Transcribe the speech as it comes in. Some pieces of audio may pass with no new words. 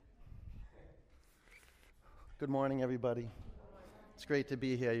Good morning, everybody. It's great to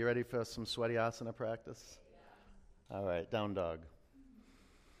be here. You ready for some sweaty asana practice? All right, down dog.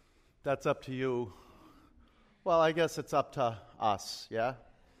 That's up to you. Well, I guess it's up to us, yeah?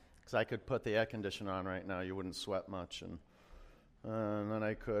 Because I could put the air conditioner on right now. You wouldn't sweat much. And then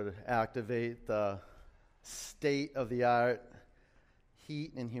I could activate the state-of-the-art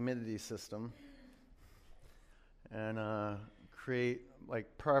heat and humidity system and create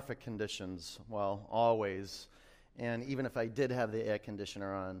like perfect conditions, well, always. And even if I did have the air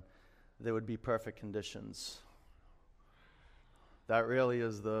conditioner on, there would be perfect conditions. That really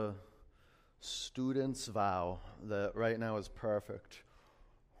is the student's vow, that right now is perfect.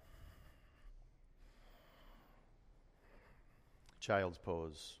 Child's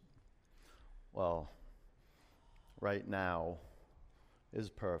pose. Well, right now is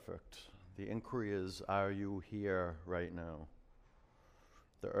perfect. The inquiry is, are you here right now?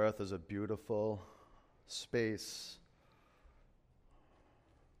 The earth is a beautiful space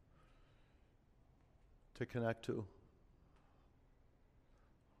to connect to.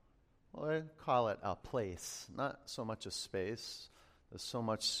 Well, I call it a place, not so much a space. There's so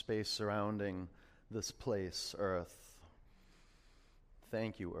much space surrounding this place, Earth.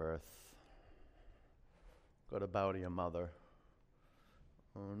 Thank you, Earth. Go to bow to your mother.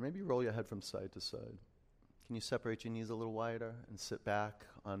 Maybe roll your head from side to side. Can you separate your knees a little wider and sit back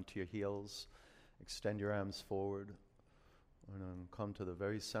onto your heels? Extend your arms forward and then come to the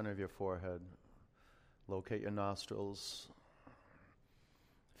very center of your forehead. Locate your nostrils.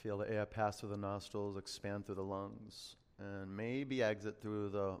 Feel the air pass through the nostrils, expand through the lungs, and maybe exit through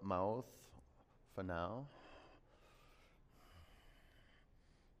the mouth for now.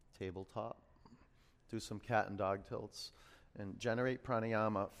 Tabletop. Do some cat and dog tilts. And generate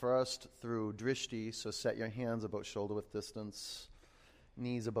pranayama first through drishti, so set your hands about shoulder width distance,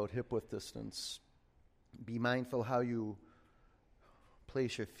 knees about hip width distance. Be mindful how you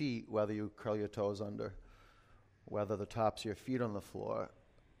place your feet, whether you curl your toes under, whether the tops of your feet on the floor.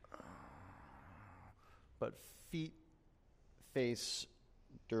 But feet face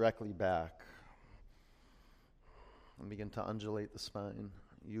directly back. And begin to undulate the spine.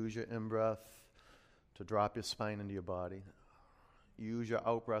 Use your in-breath to drop your spine into your body. Use your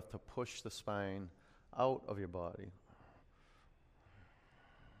out-breath to push the spine out of your body.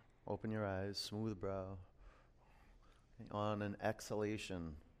 Open your eyes, smooth brow. On an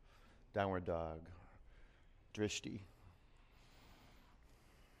exhalation, downward dog, drishti.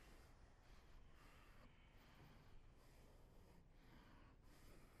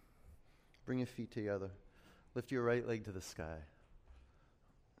 Bring your feet together. Lift your right leg to the sky.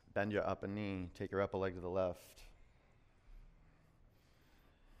 Bend your upper knee. Take your upper leg to the left.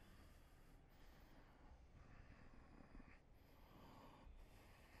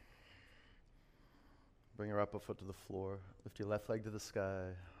 Bring your upper foot to the floor. Lift your left leg to the sky.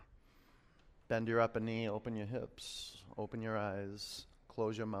 Bend your upper knee. Open your hips. Open your eyes.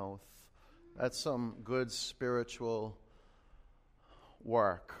 Close your mouth. That's some good spiritual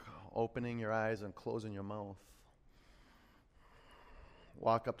work. Opening your eyes and closing your mouth.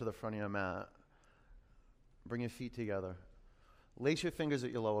 Walk up to the front of your mat. Bring your feet together. Lace your fingers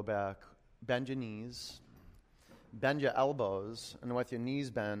at your lower back. Bend your knees. Bend your elbows. And with your knees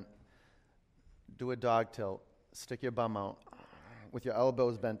bent, do a dog tilt. Stick your bum out. With your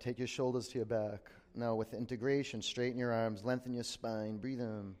elbows bent, take your shoulders to your back. Now with integration, straighten your arms, lengthen your spine, breathe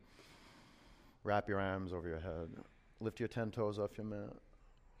in. Wrap your arms over your head. Lift your 10 toes off your mat.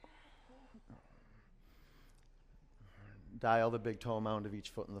 Dial the big toe mound of each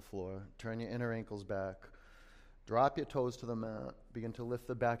foot in the floor. Turn your inner ankles back. Drop your toes to the mat. Begin to lift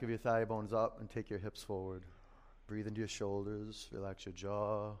the back of your thigh bones up and take your hips forward. Breathe into your shoulders. Relax your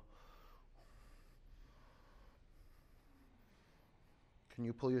jaw. Can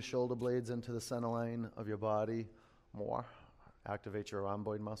you pull your shoulder blades into the center line of your body more? Activate your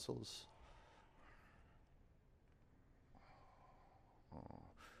rhomboid muscles.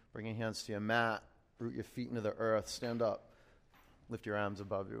 Bring your hands to your mat. Root your feet into the earth. Stand up. Lift your arms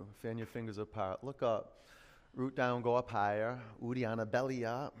above you. Fan your fingers apart. Look up. Root down. Go up higher. Uddiyana, belly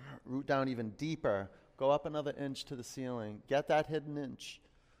up. Root down even deeper. Go up another inch to the ceiling. Get that hidden inch.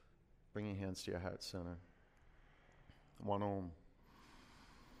 Bring your hands to your heart center. One Om.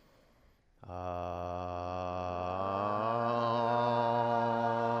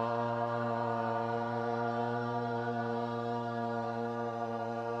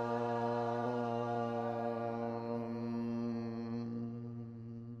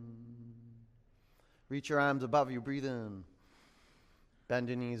 Reach your arms above you. Breathe in. Bend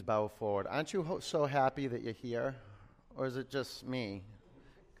your knees, bow forward. Aren't you so happy that you're here? Or is it just me?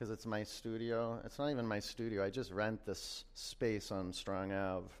 because it's my studio. It's not even my studio. I just rent this space on Strong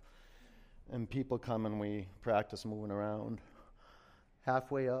Ave. And people come and we practice moving around.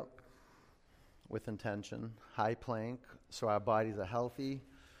 Halfway up with intention. High plank, so our bodies are healthy.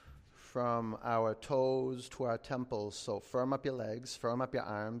 From our toes to our temples. So firm up your legs, firm up your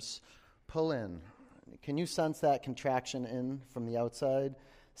arms. Pull in. Can you sense that contraction in from the outside?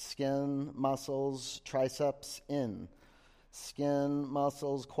 Skin, muscles, triceps in. Skin,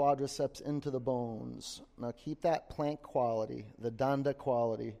 muscles, quadriceps into the bones. Now keep that plank quality, the danda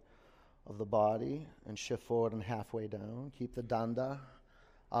quality of the body, and shift forward and halfway down. Keep the danda,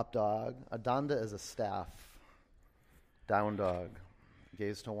 up dog. A danda is a staff. Down dog.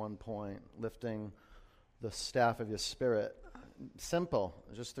 Gaze to one point, lifting the staff of your spirit. Simple,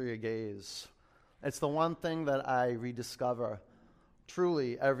 just through your gaze. It's the one thing that I rediscover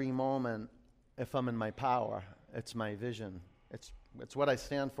truly every moment if I'm in my power. It's my vision. It's what I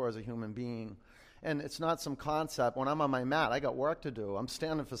stand for as a human being. And it's not some concept. When I'm on my mat, I got work to do. I'm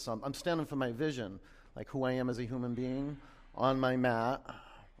standing for my vision, like who I am as a human being, on my mat,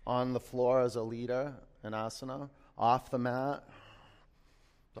 on the floor as a leader, an asana, off the mat.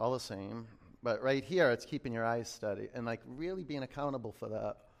 It's all the same. But right here, it's keeping your eyes steady and like really being accountable for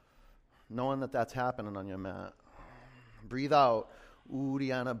that. Knowing that that's happening on your mat. Breathe out.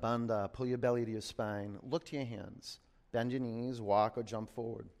 Uddiyana Bandha. Pull your belly to your spine. Look to your hands. Bend your knees. Walk or jump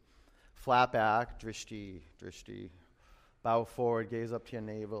forward. Flat back. Drishti. Drishti. Bow forward. Gaze up to your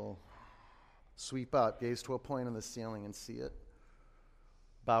navel. Sweep up. Gaze to a point in the ceiling and see it.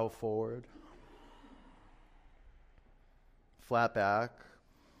 Bow forward. Flat back.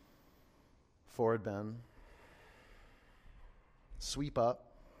 Forward bend. Sweep up.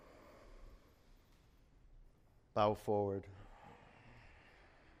 Bow forward.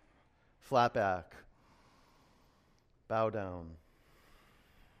 Flat back. Bow down.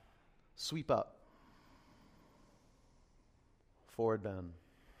 Sweep up. Forward bend.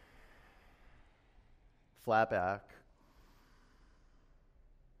 Flat back.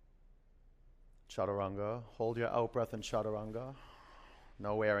 Chaturanga. Hold your out breath in chaturanga.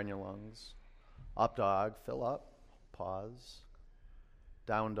 No air in your lungs. Up dog, fill up, pause.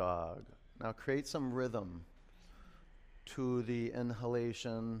 Down dog. Now create some rhythm to the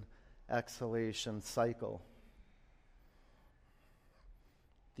inhalation, exhalation cycle.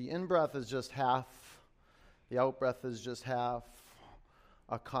 The in-breath is just half, the out-breath is just half.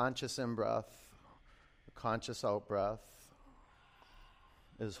 A conscious in-breath, a conscious out-breath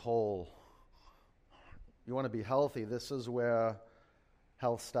is whole. You want to be healthy. This is where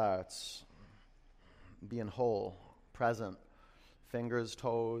health starts. Being whole, present. Fingers,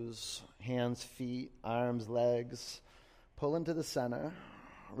 toes, hands, feet, arms, legs. Pull into the center.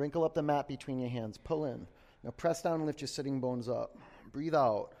 Wrinkle up the mat between your hands. Pull in. Now press down and lift your sitting bones up. Breathe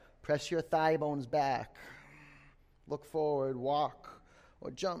out. Press your thigh bones back. Look forward. Walk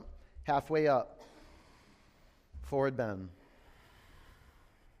or jump. Halfway up. Forward bend.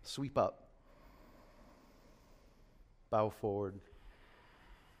 Sweep up. Bow forward.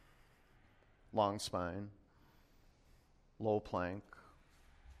 Long spine. Low plank.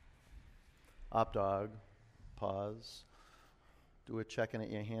 Up dog. Pause. Do a check-in at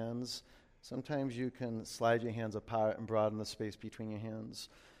your hands. Sometimes you can slide your hands apart and broaden the space between your hands.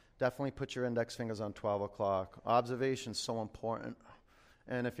 Definitely put your index fingers on 12 o'clock. Observation is so important.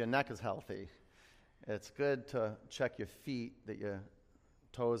 And if your neck is healthy, it's good to check your feet that your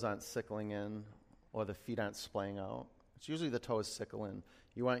toes aren't sickling in or the feet aren't splaying out. It's usually the toes sickle in.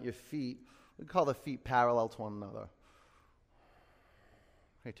 You want your feet, we call the feet parallel to one another.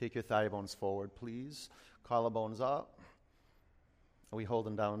 Okay, take your thigh bones forward, please. Collarbones up. Are we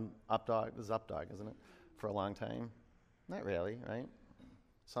holding down up dog? This is up dog, isn't it? For a long time? Not really, right?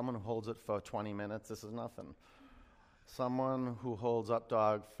 Someone who holds it for 20 minutes, this is nothing. Someone who holds up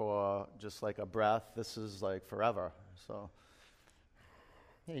dog for just like a breath, this is like forever. So,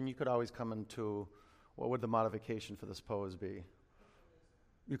 and you could always come into, what would the modification for this pose be?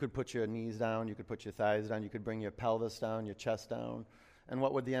 You could put your knees down, you could put your thighs down, you could bring your pelvis down, your chest down. And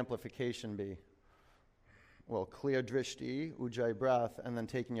what would the amplification be? Well, clear drishti, ujjayi breath, and then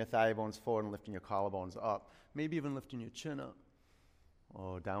taking your thigh bones forward and lifting your collarbones up. Maybe even lifting your chin up.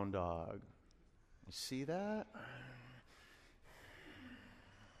 Oh, down dog. You see that?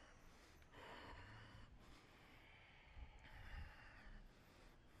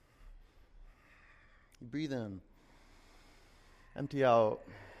 You breathe in. Empty out.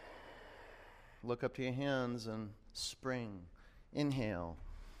 Look up to your hands and spring. Inhale.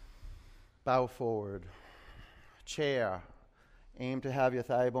 Bow forward. Chair. Aim to have your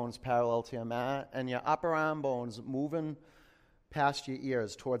thigh bones parallel to your mat and your upper arm bones moving past your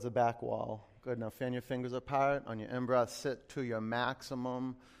ears towards the back wall. Good. Now fan your fingers apart. On your in-breath, sit to your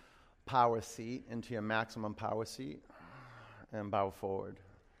maximum power seat, into your maximum power seat, and bow forward.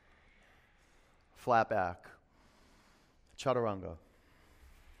 Flat back. Chaturanga.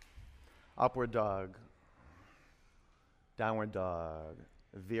 Upward dog. Downward dog.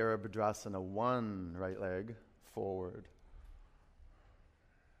 Virabhadrasana, one right leg forward.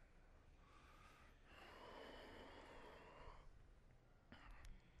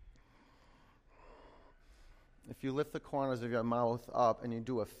 If you lift the corners of your mouth up and you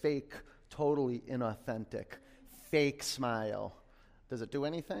do a fake, totally inauthentic, fake smile, does it do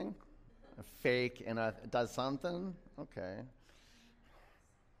anything? A fake, it does something? Okay.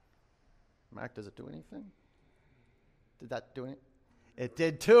 Mark, does it do anything? Did that do anything? It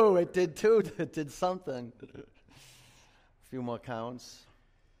did too. It did something. A few more counts.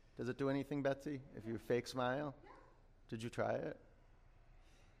 Does it do anything, Betsy, if you fake smile? Did you try it?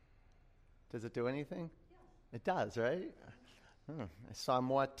 Does it do anything? It does, right? I saw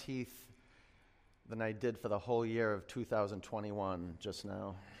more teeth than I did for the whole year of 2021 just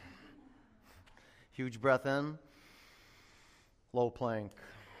now. Huge breath in. Low plank.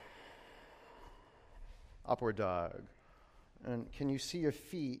 Upward dog. And can you see your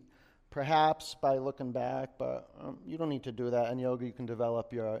feet? Perhaps by looking back, but you don't need to do that. In yoga, you can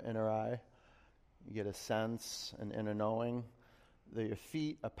develop your inner eye. You get a sense, an inner knowing that your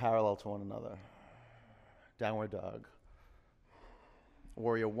feet are parallel to one another. Downward dog.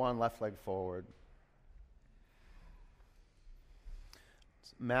 Warrior one, left leg forward.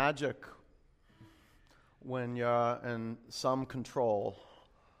 It's magic when you're in some control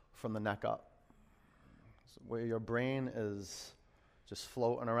from the neck up. So where your brain is just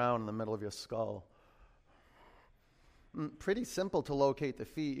floating around in the middle of your skull. Pretty simple to locate the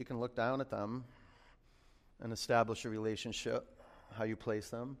feet. You can look down at them and establish a relationship, how you place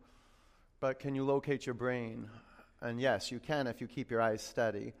them. But can you locate your brain? And yes, you can if you keep your eyes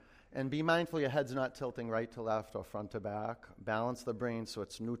steady. And be mindful your head's not tilting right to left or front to back. Balance the brain so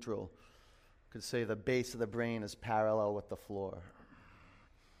it's neutral. You could say the base of the brain is parallel with the floor.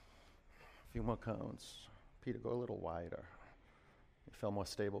 A few more counts. Peter, go a little wider. You feel more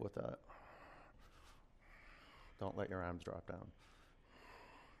stable with that. Don't let your arms drop down.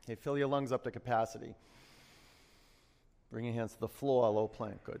 Okay, fill your lungs up to capacity. Bring your hands to the floor, low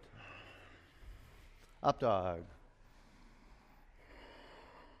plank, good. Up dog.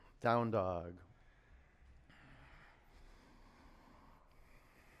 Down dog.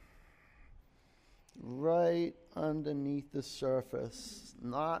 Right underneath the surface,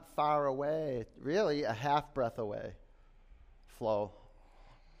 not far away, really a half breath away. Flow.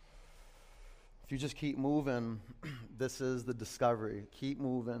 If you just keep moving, this is the discovery. Keep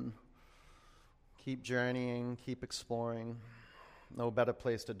moving. Keep journeying, keep exploring. No better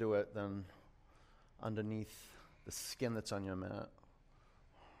place to do it than underneath the skin that's on your mat.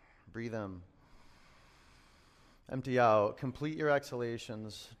 Breathe in. Empty out. Complete your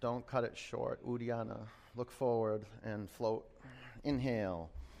exhalations. Don't cut it short. Uddiyana. Look forward and float. Inhale.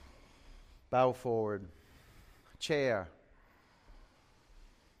 Bow forward. Chair.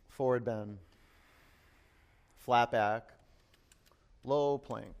 Forward bend. Flat back. Low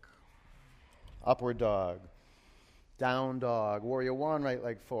plank. Upward dog. Down dog. Warrior one, right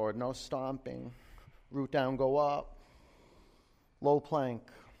leg forward. No stomping. Root down, go up. Low plank.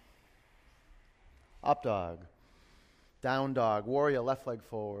 Up dog. Down dog. Warrior, left leg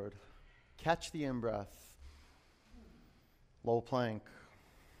forward. Catch the in-breath. Low plank.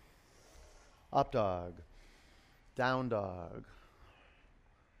 Up dog. Down dog.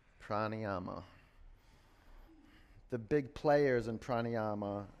 Pranayama. The big players in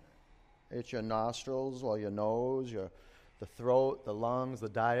pranayama, it's your nostrils or your nose, the throat, the lungs, the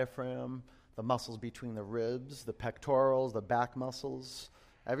diaphragm, the muscles between the ribs, the pectorals, the back muscles.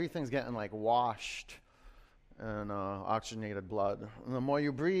 Everything's getting like washed in oxygenated blood. And the more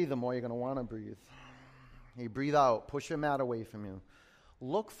you breathe, the more you're going to want to breathe. You breathe out, push your mat away from you.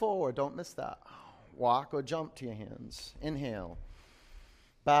 Look forward, don't miss that. Walk or jump to your hands. Inhale.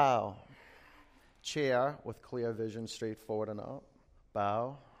 Bow. Chair with clear vision, straight forward and up.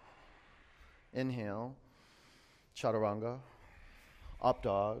 Bow. Inhale. Chaturanga. Up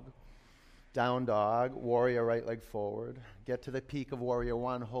dog. Down dog. Warrior right leg forward. Get to the peak of warrior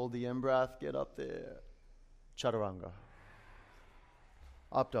one. Hold the in-breath. Get up there. Chaturanga.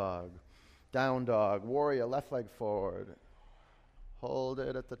 Up dog. Down dog. Warrior left leg forward. Hold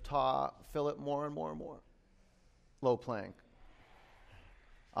it at the top. Fill it more and more and more. Low plank.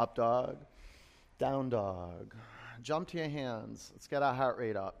 Up dog. Down dog. Jump to your hands. Let's get our heart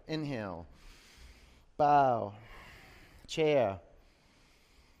rate up. Inhale. Bow. chair,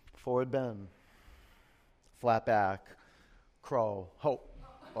 forward bend, flat back, crow, hope.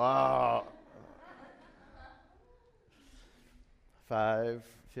 Wow. 5,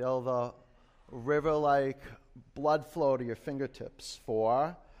 feel the river-like blood flow to your fingertips.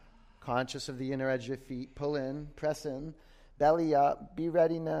 4, conscious of the inner edge of your feet, pull in, press in, belly up, be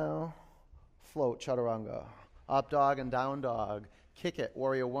ready now, float, chaturanga. Up dog and down dog, kick it,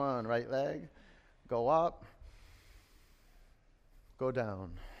 warrior 1, right leg, go up, go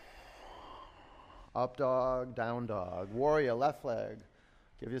down. Up dog, down dog, warrior, left leg,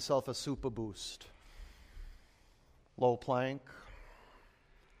 give yourself a super boost. Low plank,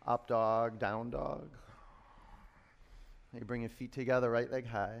 up dog, down dog. You bring your feet together, right leg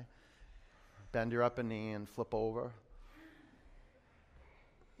high. Bend your upper knee and flip over.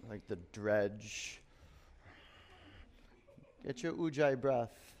 Like the dredge. Get your ujjayi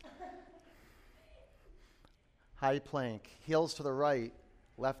breath. High plank, heels to the right,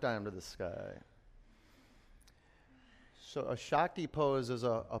 left arm to the sky. So a Shakti pose is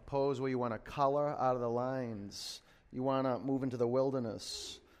a pose where you want to color out of the lines. You want to move into the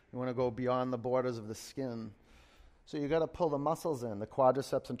wilderness. You want to go beyond the borders of the skin. So you got to pull the muscles in, the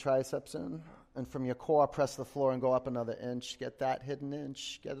quadriceps and triceps in, and from your core, press the floor and go up another inch. Get that hidden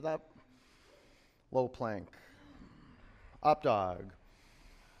inch. Get it up. Low plank. Up dog.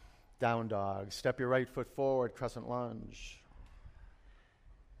 Down dog. Step your right foot forward, crescent lunge.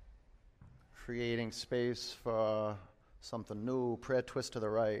 Creating space for something new. Prayer twist to the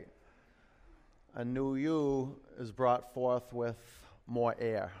right. A new you is brought forth with more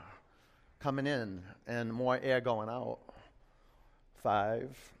air coming in and more air going out.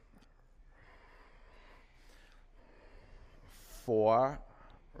 5, 4,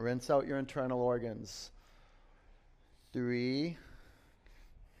 rinse out your internal organs. 3,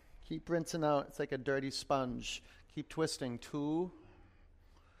 keep rinsing out. It's like a dirty sponge. Keep twisting. 2,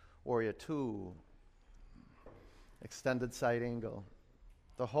 warrior 2, extended side angle.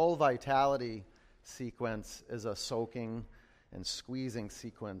 The whole vitality sequence is a soaking and squeezing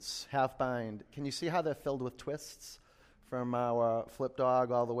sequence. Half bind. Can you see how they're filled with twists? From our flip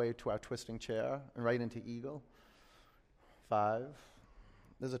dog all the way to our twisting chair and right into eagle. 5.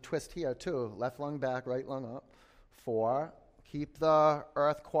 There's a twist here too. Left lung back, right lung up. 4. Keep the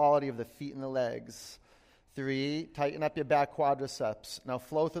earth quality of the feet and the legs. 3. Tighten up your back quadriceps. Now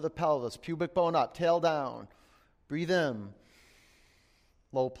flow through the pelvis. Pubic bone up, tail down. Breathe in.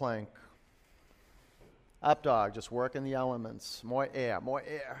 Low plank. Up dog, just working the elements. More air, more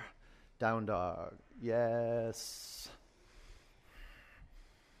air. Down dog. Yes.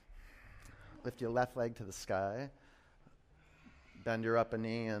 Lift your left leg to the sky. Bend your upper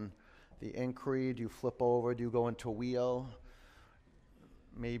knee, and the inquiry, do you flip over? Do you go into wheel?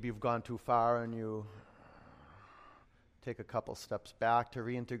 Maybe you've gone too far and you take a couple steps back to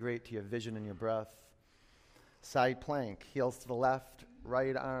reintegrate to your vision and your breath. Side plank, heels to the left,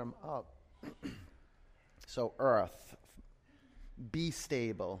 right arm up. So earth, be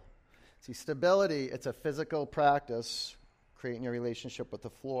stable. See, stability, it's a physical practice, creating your relationship with the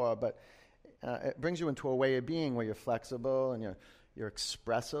floor, but it brings you into a way of being where you're flexible and you're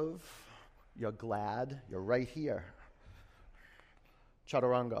expressive, you're glad, you're right here.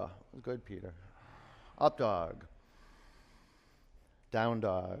 Chaturanga, good, Peter. Up dog, down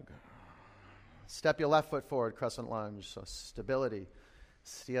dog. Step your left foot forward, crescent lunge, so stability,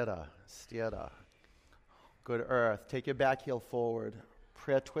 sthira, sthira. Good earth. Take your back heel forward.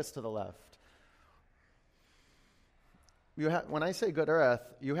 Prayer twist to the left. When I say good earth,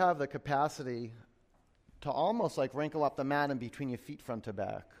 you have the capacity to almost like wrinkle up the mat in between your feet front to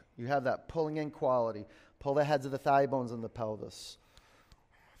back. You have that pulling in quality. Pull the heads of the thigh bones in the pelvis.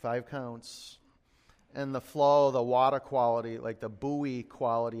 5 counts. And the flow, the water quality, like the buoy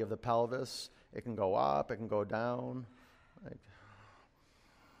quality of the pelvis, it can go up, it can go down. Like,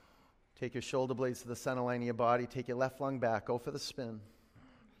 take your shoulder blades to the center line of your body. Take your left lung back. Go for the spin.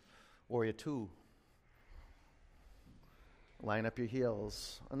 Warrior 2. Line up your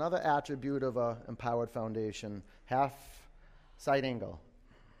heels. Another attribute of an empowered foundation. Half side angle.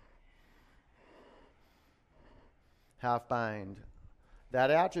 Half bind.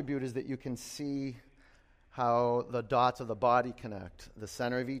 That attribute is that you can see how the dots of the body connect. The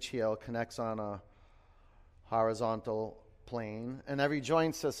center of each heel connects on a horizontal plane, and every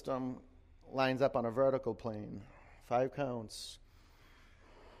joint system lines up on a vertical plane. 5 counts.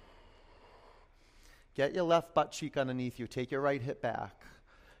 Get your left butt cheek underneath you. Take your right hip back.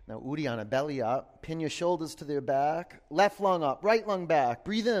 Now, Uddiyana, belly up. Pin your shoulders to their back. Left lung up, right lung back.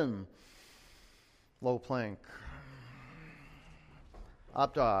 Breathe in. Low plank.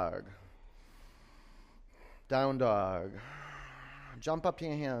 Up dog. Down dog. Jump up to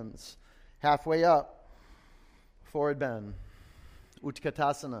your hands. Halfway up. Forward bend.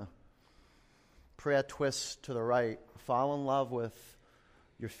 Utkatasana. Prayer twist to the right. Fall in love with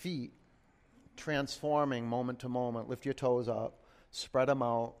your feet. Transforming moment to moment. Lift your toes up. Spread them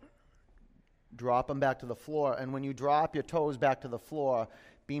out. Drop them back to the floor. And when you drop your toes back to the floor,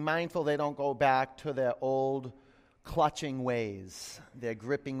 be mindful they don't go back to their old clutching ways, their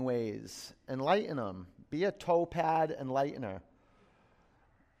gripping ways. And lighten them. Be a toe pad and lightener.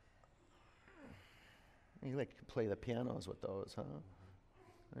 You like to play the pianos with those, huh?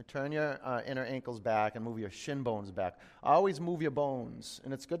 And turn your inner ankles back and move your shin bones back. Always move your bones.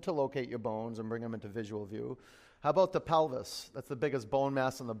 And it's good to locate your bones and bring them into visual view. How about the pelvis? That's the biggest bone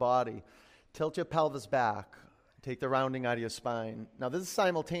mass in the body. Tilt your pelvis back. Take the rounding out of your spine. Now this is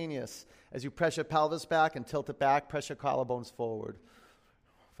simultaneous. As you press your pelvis back and tilt it back, press your collarbones forward.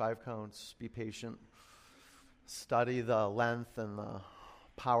 5 counts. Be patient. Study the length and the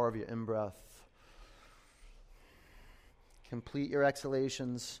power of your in-breath. Complete your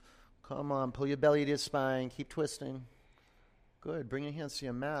exhalations. Come on, pull your belly to your spine. Keep twisting. Good. Bring your hands to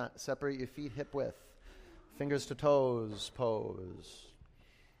your mat. Separate your feet hip width. Fingers to toes. Pose.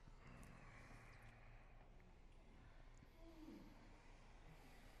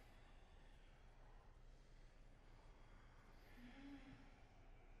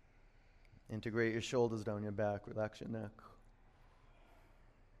 Integrate your shoulders down your back. Relax your neck.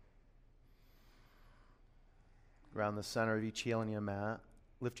 Around the center of each heel on your mat.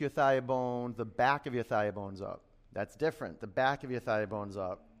 Lift your thigh bone, the back of your thigh bones up. That's different. The back of your thigh bones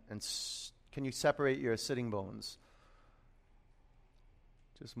up. And can you separate your sitting bones?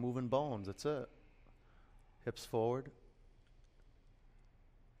 Just moving bones. That's it. Hips forward.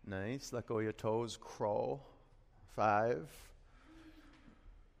 Nice. Let go of your toes. Crow. 5.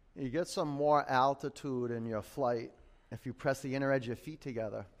 You get some more altitude in your flight if you press the inner edge of your feet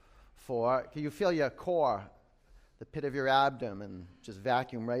together. 4. Can you feel your core, the pit of your abdomen, just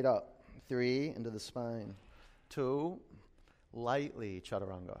vacuum right up? 3, into the spine. 2, lightly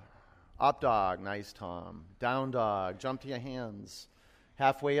chaturanga. Up dog, nice Tom. Down dog, jump to your hands.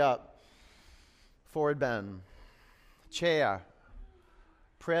 Halfway up. Forward bend. Chair.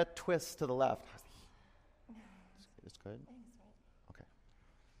 Prayer twist to the left. It's good?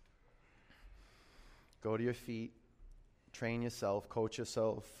 Go to your feet, train yourself, coach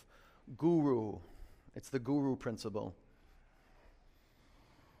yourself. Guru, it's the guru principle.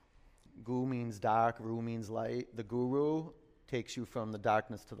 Gu means dark, ru means light. The guru takes you from the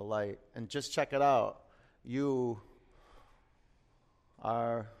darkness to the light. And just check it out. You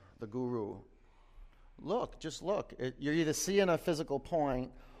are the guru. Look, just look. You're either seeing a physical point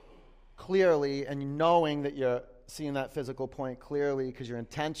clearly and knowing that you're seeing that physical point clearly because you're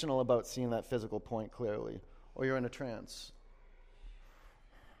intentional about seeing that physical point clearly, or you're in a trance.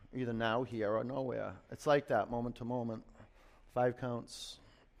 Either now, here, or nowhere. It's like that, moment to moment. 5 counts.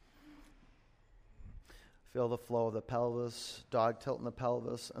 Feel the flow of the pelvis, dog tilt in the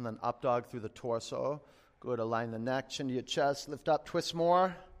pelvis, and then up dog through the torso. Good, align the neck, chin to your chest, lift up, twist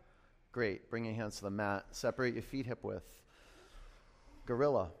more. Great, bring your hands to the mat. Separate your feet hip width.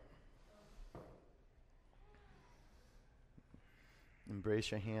 Gorilla.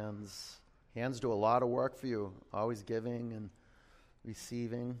 Embrace your hands. Hands do a lot of work for you, always giving and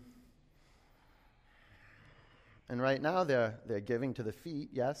receiving. And right now they're giving to the feet,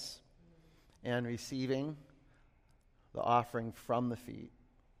 yes, and receiving the offering from the feet.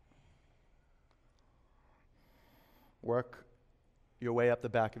 Work your way up the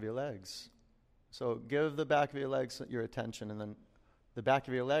back of your legs. So give the back of your legs your attention, and then the back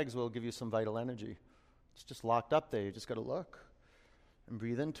of your legs will give you some vital energy. It's just locked up there. You just got to look and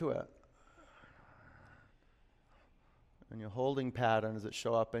breathe into it. And your holding patterns that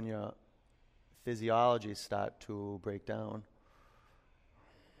show up in your physiology start to break down.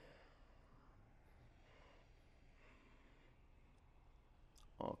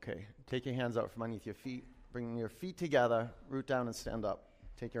 Okay, take your hands out from underneath your feet. Bring your feet together, root down and stand up.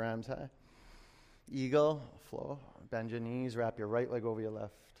 Take your arms high. Eagle, flow. Bend your knees, wrap your right leg over your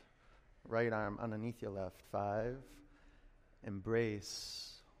left. Right arm underneath your left. 5.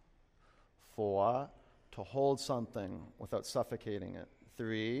 Embrace. 4. To hold something without suffocating it.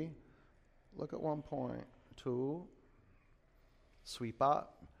 3. Look at one point. 2. Sweep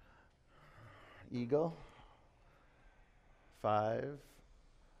up. Eagle. 5.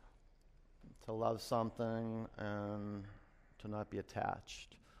 To love something and to not be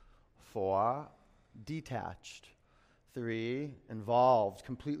attached. 4. Detached. 3. Involved,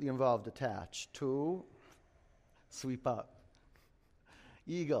 completely involved, attached. 2. Sweep up.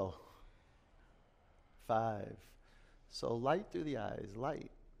 Eagle. 5. So light through the eyes,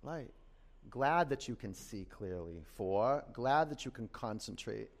 light, light. Glad that you can see clearly. 4, glad that you can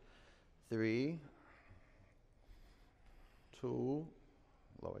concentrate. 3, 2,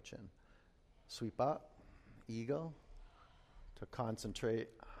 lower chin. Sweep up, eagle, to concentrate.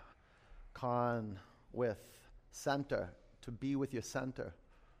 Con, with, center, to be with your center.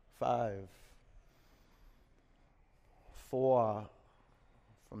 5, 4,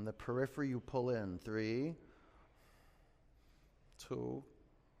 from the periphery you pull in. 3, 2,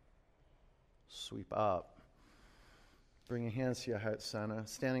 sweep up. Bring your hands to your heart center.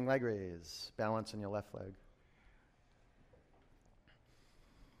 Standing leg raise. Balance on your left leg.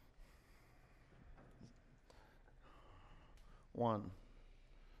 One,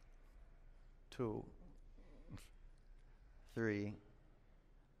 2, 3,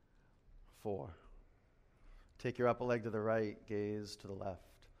 4. Take your upper leg to the right, gaze to the left.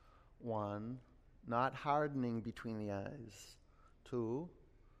 1, not hardening between the eyes. 2,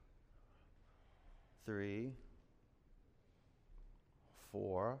 3,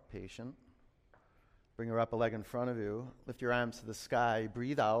 4, patient. Bring your upper leg in front of you. Lift your arms to the sky.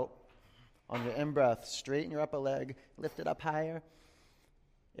 Breathe out. On your in-breath, straighten your upper leg. Lift it up higher.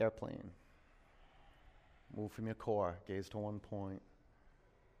 Airplane. Move from your core. Gaze to one point.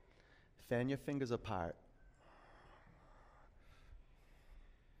 Fan your fingers apart.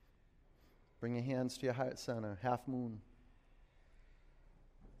 Bring your hands to your heart center. Half moon.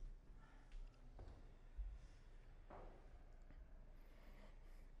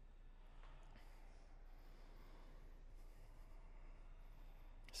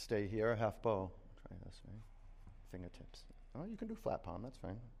 Stay here, half bow. Try this, right? Fingertips. Oh, you can do flat palm, that's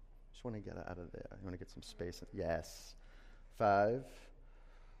fine. Just want to get it out of there. You want to get some space. Yes. 5.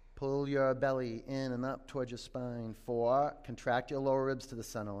 Pull your belly in and up towards your spine. 4. Contract your lower ribs to the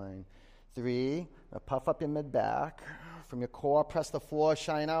center line. 3. Puff up your mid-back. From your core, press the floor,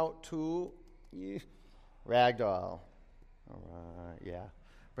 shine out. 2. Ragdoll. All right, yeah.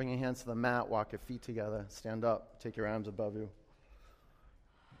 Bring your hands to the mat, walk your feet together. Stand up, take your arms above you.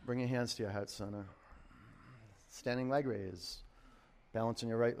 Bring your hands to your heart center. Standing leg raise. Balance on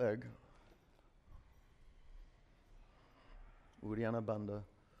your right leg. Uddiyana Bandha.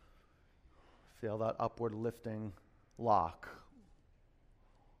 Feel that upward lifting lock.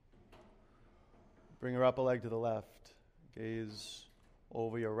 Bring your upper leg to the left. Gaze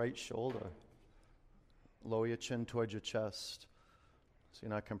over your right shoulder. Lower your chin towards your chest so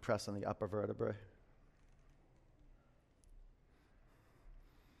you're not compressing the upper vertebrae.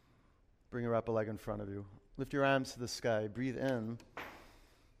 Bring your upper leg in front of you. Lift your arms to the sky. Breathe in.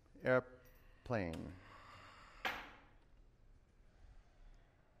 Airplane.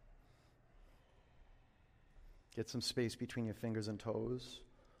 Get some space between your fingers and toes.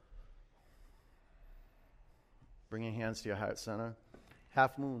 Bring your hands to your heart center.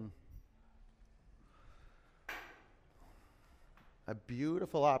 Half moon. A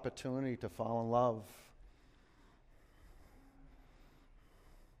beautiful opportunity to fall in love.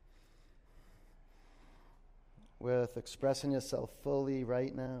 With expressing yourself fully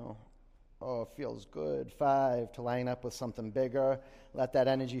right now. Oh, it feels good. 5, to line up with something bigger. Let that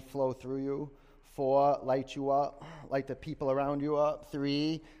energy flow through you. 4, light you up. Light the people around you up.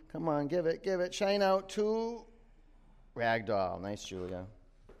 3, come on, give it. Shine out. 2, ragdoll. Nice, Julia.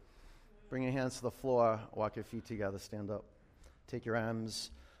 Bring your hands to the floor. Walk your feet together. Stand up. Take your arms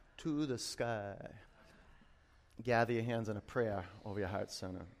to the sky. Gather your hands in a prayer over your heart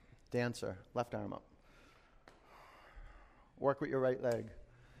center. Dancer, left arm up. Work with your right leg.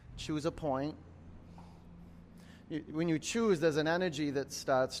 Choose a point. When you choose, there's an energy that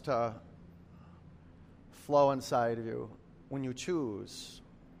starts to flow inside of you. When you choose,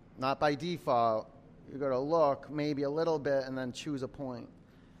 not by default, you're going to look maybe a little bit and then choose a point.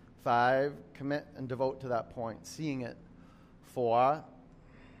 5, commit and devote to that point, seeing it. 4,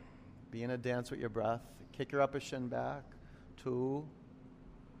 be in a dance with your breath. Kick your upper shin back. 2,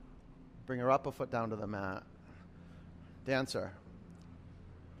 bring your upper foot down to the mat. Dancer,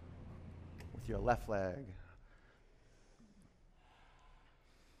 with your left leg.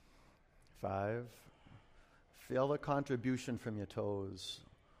 5, feel the contribution from your toes,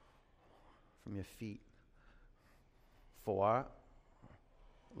 from your feet. 4,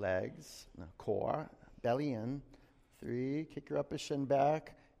 legs, core, belly in. 3, kick your upper shin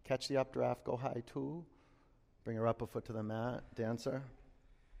back, catch the updraft, go high. 2, bring your upper foot to the mat. Dancer.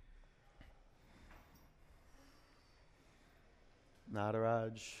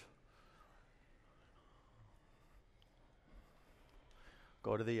 Nataraj.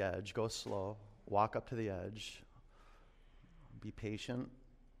 Go to the edge, go slow, walk up to the edge, be patient,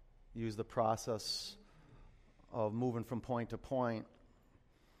 use the process of moving from point to point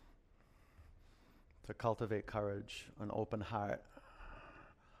to cultivate courage, an open heart.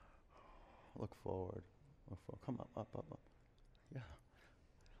 Look forward. Look forward. Come up. Yeah.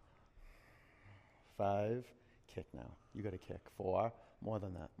 5, kick now. You got to kick. 4, more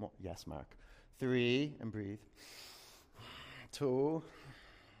than that. Yes, Mark. 3, and breathe. 2,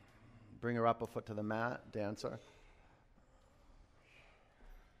 bring her upper foot to the mat, dancer.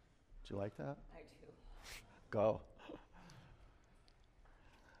 Do you like that? I do. Go.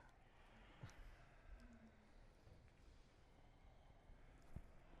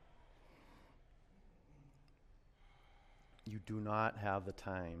 You do not have the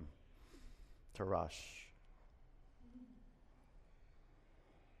time to rush.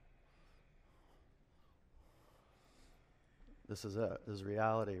 This is it. This is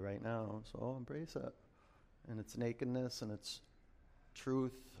reality right now. So embrace it. And its nakedness and its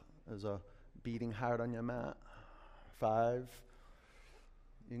truth as a beating heart on your mat. 5,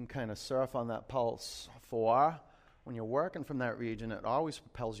 you can kind of surf on that pulse. 4, when you're working from that region, it always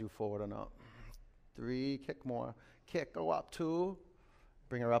propels you forward and up. 3, kick more. Kick, go up. 2,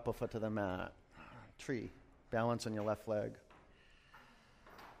 bring her upper foot to the mat. Tree, balance on your left leg.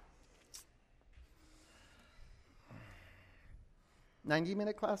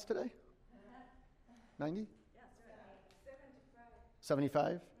 $90-minute class today? 90? Yes, right.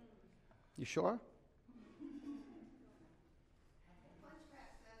 75. 75? You sure?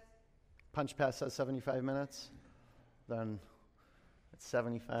 Punch pass says 75 minutes? Then it's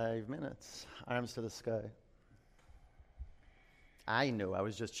 75 minutes. Arms to the sky. I knew. I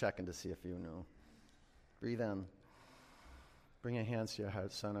was just checking to see if you knew. Breathe in. Bring your hands to your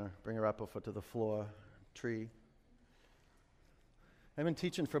heart center. Bring your upper foot to the floor. Tree. I've been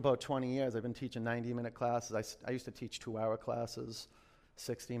teaching for about 20 years. I've been teaching 90-minute classes. I used to teach 2-hour classes,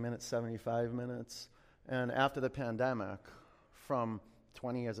 60 minutes, 75 minutes. And after the pandemic, from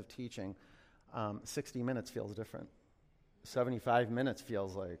 20 years of teaching, 60 minutes feels different. 75 minutes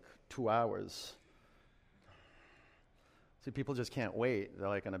feels like 2 hours. See, people just can't wait. They're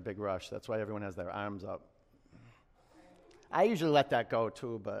like in a big rush. That's why everyone has their arms up. I usually let that go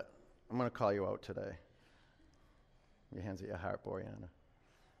too, but I'm going to call you out today. Your hands at your heart, Boriana.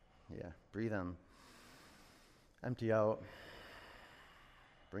 Yeah, breathe in. Empty out.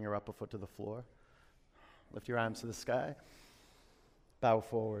 Bring your upper foot to the floor. Lift your arms to the sky. Bow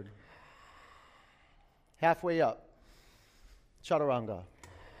forward. Halfway up. Chaturanga.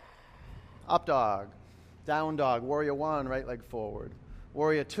 Up dog. Down dog. Warrior 1, right leg forward.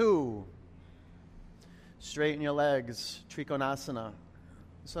 Warrior 2. Straighten your legs. Trikonasana.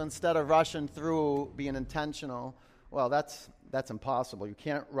 So instead of rushing through being intentional, well, that's impossible. You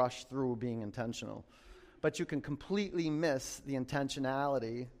can't rush through being intentional. But you can completely miss the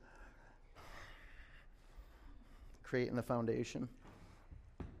intentionality, creating the foundation,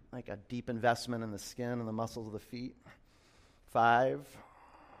 like a deep investment in the skin and the muscles of the feet. 5,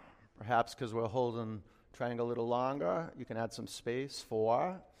 perhaps because we're holding triangle a little longer, you can add some space.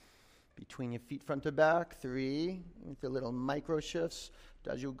 4, between your feet front to back. 3, with the little micro shifts,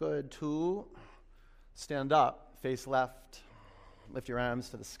 does you good. 2, stand up. Face left. Lift your arms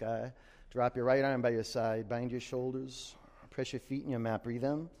to the sky. Drop your right arm by your side. Bind your shoulders. Press your feet in your mat. Breathe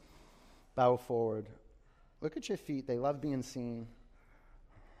in. Bow forward. Look at your feet. They love being seen.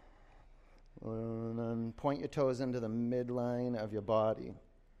 And then point your toes into the midline of your body.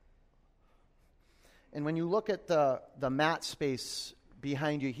 And when you look at the mat space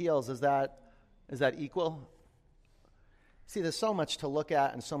behind your heels, is that equal? See, there's so much to look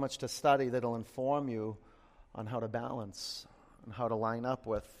at and so much to study that'll inform you on how to balance and how to line up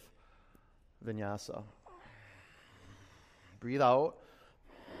with vinyasa. Breathe out.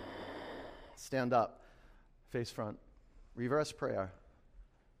 Stand up. Face front. Reverse prayer.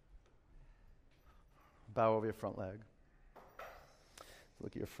 Bow over your front leg.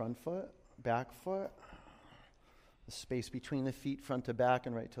 Look at your front foot, back foot. The space between the feet, front to back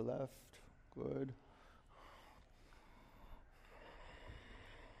and right to left. Good.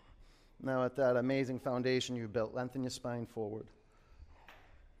 Now at that amazing foundation you built, lengthen your spine forward.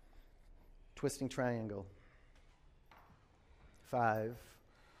 Twisting triangle. 5,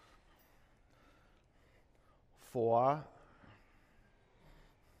 4,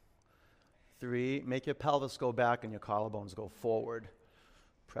 3. Make your pelvis go back and your collarbones go forward.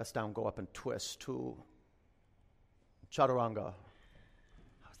 Press down, go up and twist. 2. Chaturanga.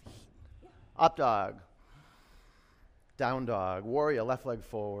 Up dog. Down dog. Warrior, left leg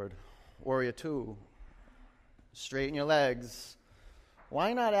forward. Warrior 2. Straighten your legs.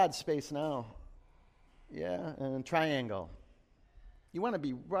 Why not add space now? Yeah, and then triangle. You want to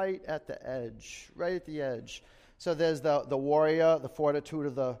be right at the edge, right at the edge. So there's the warrior, the fortitude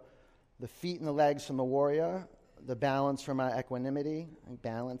of the feet and the legs from the warrior, the balance from our equanimity, like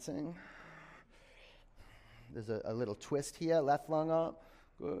balancing. There's a little twist here, left lung up.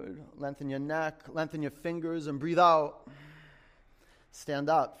 Good. Lengthen your neck, lengthen your fingers, and breathe out. Stand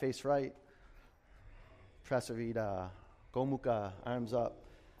up, face right. Prasarita, Gomukha, arms up.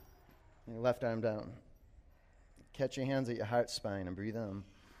 And your left arm down. Catch your hands at your heart spine and breathe in.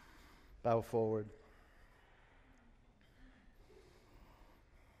 Bow forward.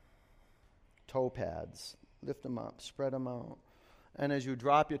 Toe pads. Lift them up, spread them out. And as you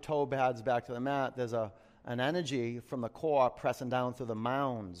drop your toe pads back to the mat, there's an energy from the core pressing down through the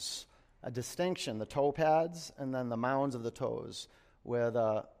mounds. A distinction, the toe pads and then the mounds of the toes, where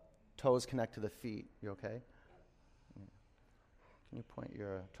the toes connect to the feet. You okay? Yeah. Can you point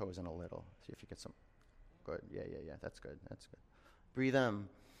your toes in a little? See if you get some. Good. Yeah. That's good. Breathe in.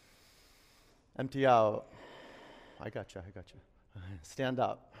 Empty out. I got you. Stand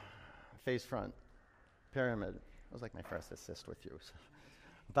up. Face front. Pyramid. That was like my first assist with you. So.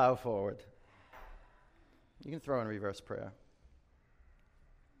 Bow forward. You can throw in reverse prayer.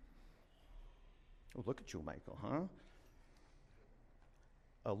 Oh, look at you, Michael, huh?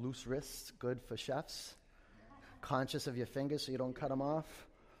 A loose wrist, good for chefs. Conscious of your fingers so you don't cut them off.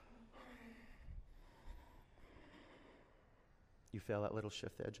 You feel that little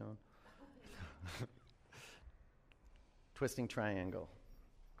shift there, Joan? Twisting triangle.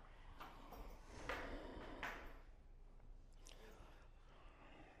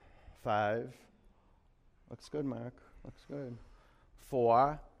 Five. Looks good, Mark. Looks good.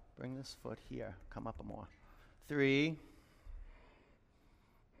 4. Bring this foot here. Come up more. 3.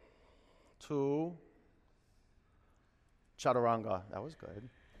 2. Chaturanga. That was good.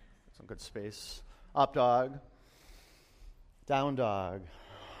 Some good space. Up dog. Down dog.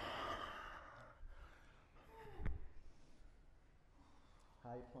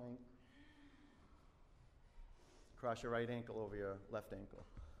 High plank. Cross your right ankle over your left ankle.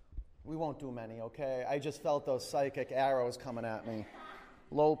 We won't do many, okay? I just felt those psychic arrows coming at me.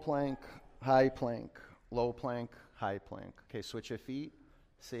 Low plank, high plank, low plank, high plank. Okay, switch your feet.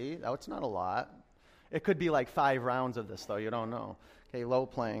 See? Oh, it's not a lot. It could be like 5 rounds of this, though. You don't know. Okay, low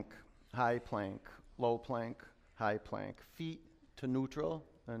plank, high plank, low plank, high plank. Feet to neutral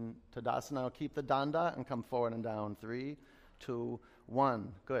and Tadasana. Keep the danda and come forward and down. 3, 2,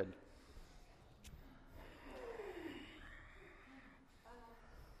 1. Good.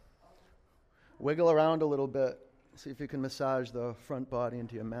 Wiggle around a little bit. See if you can massage the front body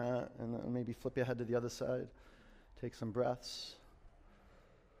into your mat, and then maybe flip your head to the other side. Take some breaths.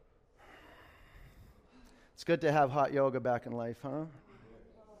 It's good to have hot yoga back in life, huh?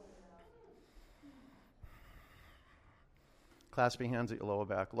 Clasp your hands at your lower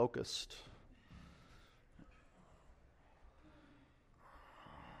back. Locust.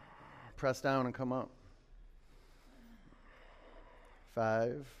 Press down and come up.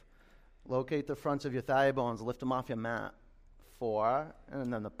 5. Locate the fronts of your thigh bones. Lift them off your mat. 4.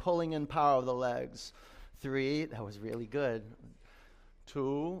 And then the pulling in power of the legs. 3. That was really good.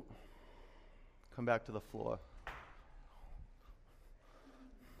 2. Come back to the floor.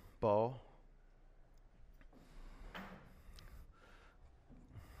 Bow.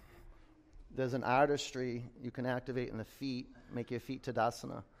 There's an artistry you can activate in the feet. Make your feet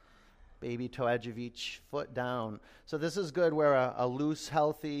Tadasana. Baby toe edge of each foot down. So this is good where a loose,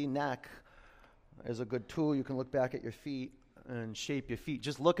 healthy neck is a good tool. You can look back at your feet and shape your feet.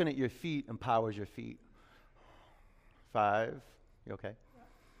 Just looking at your feet empowers your feet. 5. You okay?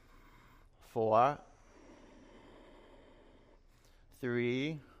 4.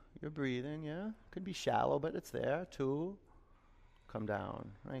 3. You're breathing, yeah? Could be shallow, but it's there. 2. Come down.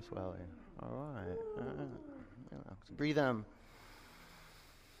 Nice belly. All right. Relax. Breathe in.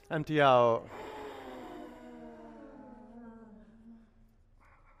 Empty out.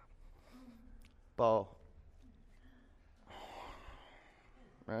 Bow.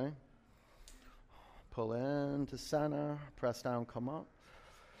 Right? Pull in to center. Press down, come up.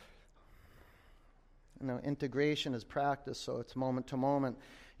 Integration is practice, so it's moment to moment.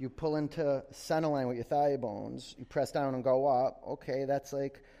 You pull into center line with your thigh bones. You press down and go up. Okay, that's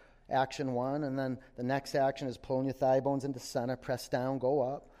like action 1. And then the next action is pulling your thigh bones into center. Press down, go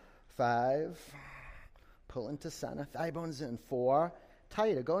up. 5. Pull into center. Thigh bones in. 4.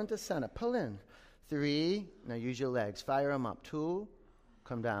 Tighter. Go into center. Pull in. 3. Now use your legs. Fire them up. 2.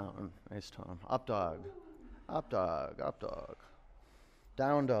 Come down. Nice, Tom. Up dog. Up dog. Up dog.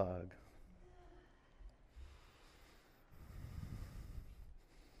 Down dog.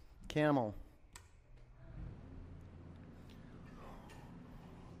 Camel.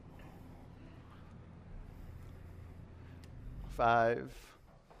 5,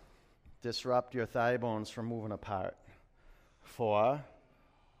 disrupt your thigh bones from moving apart. 4,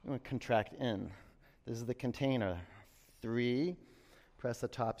 you want to contract in. This is the container. 3, press the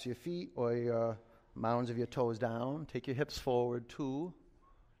tops of your feet or your mounds of your toes down. Take your hips forward. 2,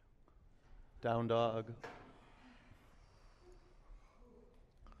 down dog.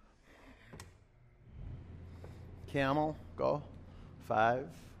 Camel, go. 5.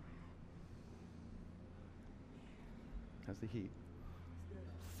 How's the heat?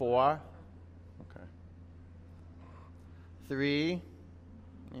 4. Okay. 3.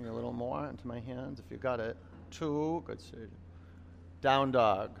 Maybe a little more into my hands if you got it. 2. Good. Down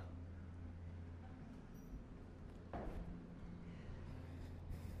dog.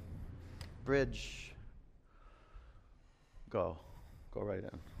 Bridge. Go. Go right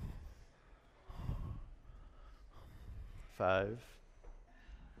in. 5.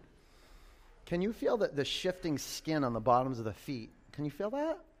 Can you feel the shifting skin on the bottoms of the feet? Can you feel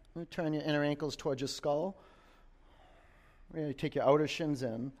that? You turn your inner ankles towards your skull. Really take your outer shins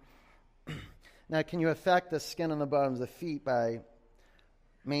in. Now, can you affect the skin on the bottoms of the feet by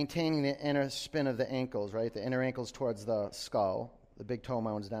maintaining the inner spin of the ankles, right? The inner ankles towards the skull, the big toe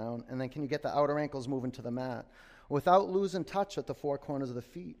mounds down. And then can you get the outer ankles moving to the mat without losing touch at the 4 corners of the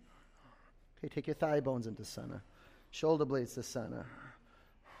feet? Okay, take your thigh bones into center. Shoulder blades to center.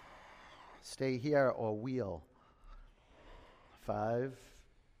 Stay here or wheel. 5.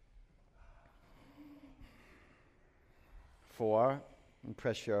 4. And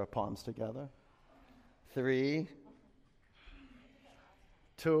press your palms together. 3.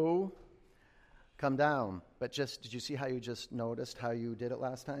 2. Come down. But did you see how you just noticed how you did it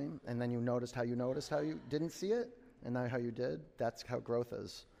last time? And then you noticed how you didn't see it? And now how you did? That's how growth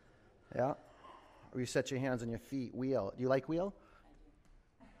is. Yeah? Or you set your hands on your feet. Wheel. Do you like wheel?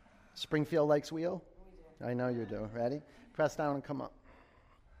 Springfield likes wheel? We do. I know you do. Ready? Press down and come up.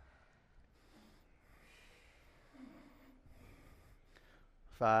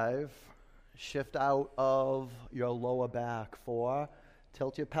 5. Shift out of your lower back. 4.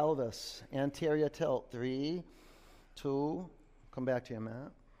 Tilt your pelvis. Anterior tilt. 3, 2. Come back to your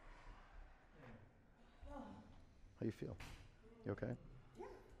mat. How do you feel? You okay? Yeah.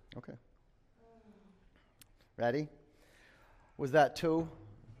 Okay. Ready? Was that 2?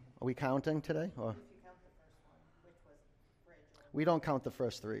 Are we counting today? Or? If you count the first one, which was bridge. We don't count the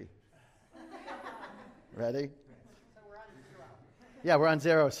first 3. Ready? So we're on 0. Yeah, we're on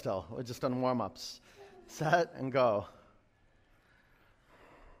 0 still. We're just on warm-ups. Set and go.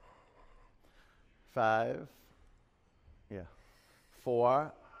 5. Yeah.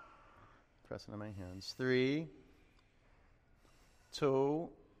 4. Pressing on my hands. 3. 2.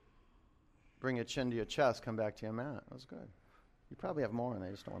 Bring your chin to your chest. Come back to your mat. That was good. You probably have more, and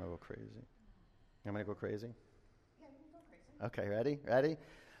I just don't want to go crazy. I'm going to go crazy? Yeah, you can go crazy. Okay, ready?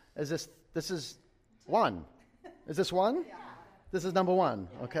 This is 1. Is this 1? Yeah. This is number 1,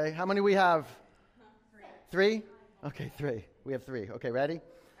 okay? How many we have? 3? Okay, 3. We have 3. Okay, ready?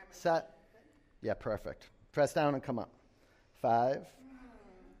 Set. Yeah, perfect. Press down and come up. 5.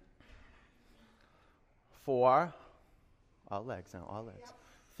 4. All legs now, all legs. Yep.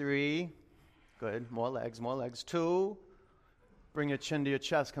 3. Good. More legs. 2. Bring your chin to your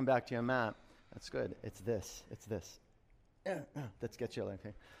chest. Come back to your mat. That's good. It's this. Let's get you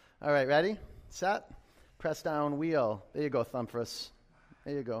okay. All right, ready? Set. Press down, wheel. There you go, Thumperus.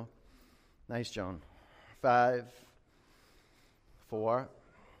 There you go. Nice, Joan. 5. 4.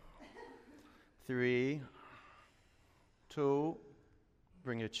 3. 2.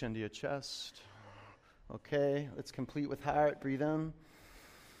 Bring your chin to your chest. Okay, let's complete with heart. Breathe in.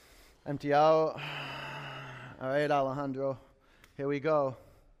 Empty out. All right, Alejandro. Here we go.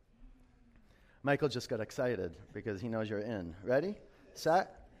 Michael just got excited because he knows you're in. Ready?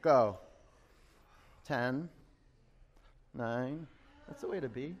 Set? Go. 10. 9. That's the way to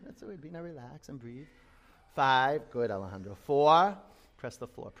be. Now relax and breathe. 5. Good, Alejandro. 4. Press the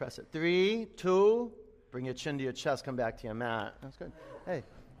floor. Press it. 3, 2. Bring your chin to your chest. Come back to your mat. That's good. Hey,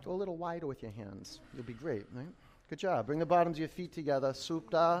 go a little wider with your hands. You'll be great, right? Good job. Bring the bottoms of your feet together.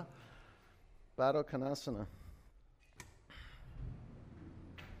 Supta Baddha Konasana.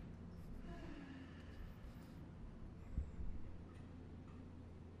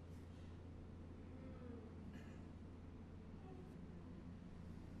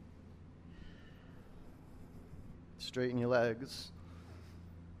 Straighten your legs.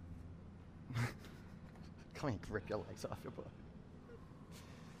 Come on, rip your legs off your butt.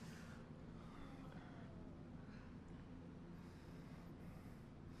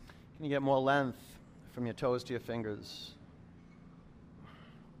 Can you get more length from your toes to your fingers?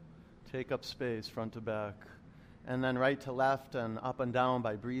 Take up space, front to back. And then right to left and up and down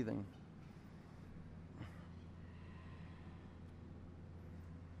by breathing.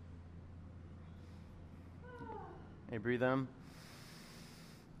 Okay, breathe in.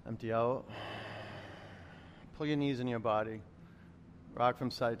 Empty out. Pull your knees in your body. Rock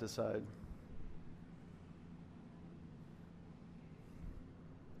from side to side.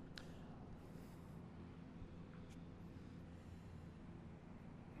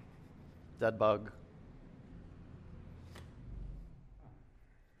 Dead bug.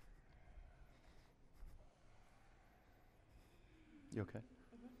 You okay?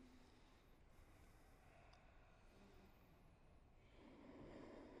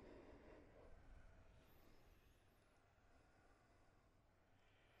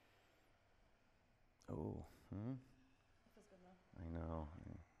 Oh, I know.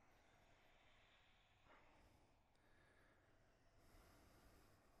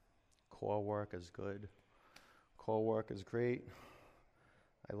 Core work is good. Core work is great.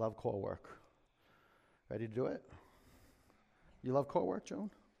 I love core work. Ready to do it? You love core work,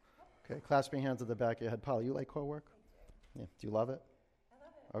 Joan? Okay, clasp your hands at the back of your head. Paul, you like core work? Yeah. Do you love it?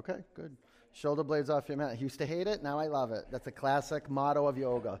 I love it. Okay, good. Shoulder blades off your mat. Used to hate it, now I love it. That's a classic motto of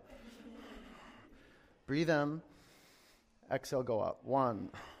yoga. Breathe in. Exhale, go up. 1,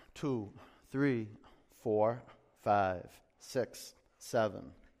 2, 3, 4, 5, 6, 7,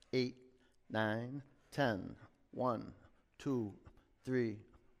 8, 9, 10. 1, 2, 3,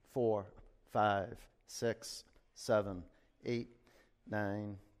 4, 5, 6, 7, 8,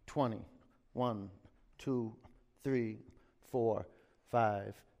 9, 20. 1, 2, 3, 4,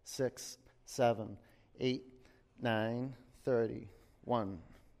 5, 6, 7, 8, 9, 30. 1,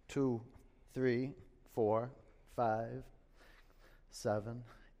 2, 3, 4, 5, 7,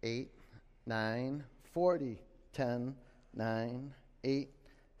 8, 9, 40. 10, 9, 8,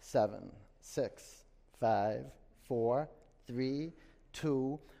 7, 6, 5, 4, 3,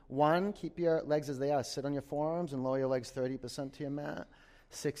 2, 1. Keep your legs as they are. Sit on your forearms and lower your legs 30% to your mat,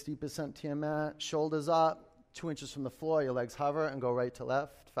 60% to your mat. Shoulders up, 2 inches from the floor. Your legs hover and go right to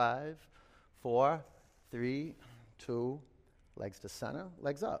left. 5, 4, 3, 2. Legs to center,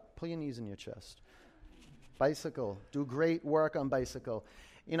 legs up. Pull your knees in your chest. Bicycle. Do great work on bicycle.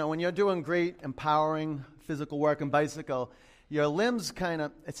 You know, when you're doing great, empowering physical work on bicycle, your limbs kind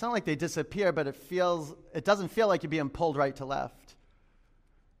of, it's not like they disappear, but it doesn't feel like you're being pulled right to left.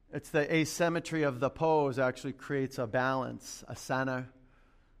 It's the asymmetry of the pose actually creates a balance, a center,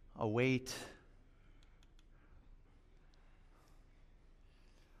 a weight.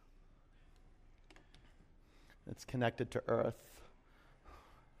 It's connected to earth.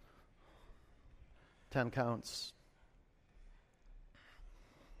 10 counts.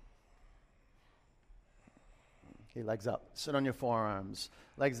 Okay, legs up. Sit on your forearms.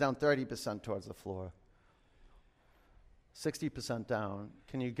 Legs down 30% towards the floor. 60% down.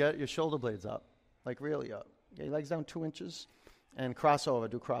 Can you get your shoulder blades up? Like really up. Okay, legs down 2 inches. And crossover.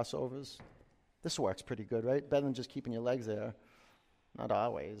 Do crossovers. This works pretty good, right? Better than just keeping your legs there. Not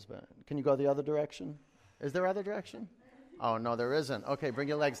always, but can you go the other direction? Is there other direction? Oh, no, there isn't. Okay, bring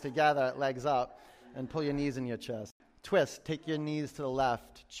your legs together, legs up, and pull your knees in your chest. Twist. Take your knees to the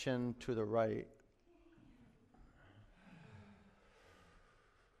left, chin to the right.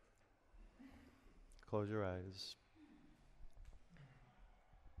 Close your eyes.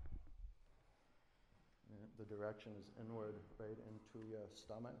 The direction is inward, right into your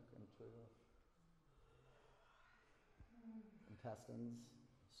stomach, into the intestines,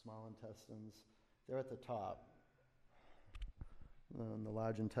 small intestines. They're at the top. And the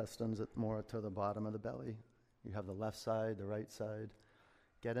large intestines more to the bottom of the belly. You have the left side, the right side.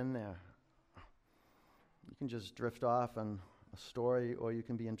 Get in there. You can just drift off on a story, or you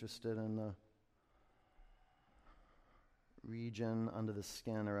can be interested in the region under the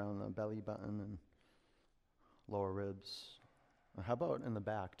skin around the belly button and lower ribs. Or how about in the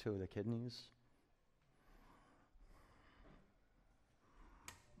back too, the kidneys?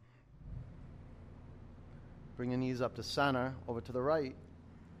 Bring your knees up to center, over to the right.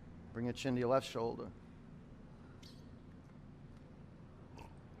 Bring your chin to your left shoulder.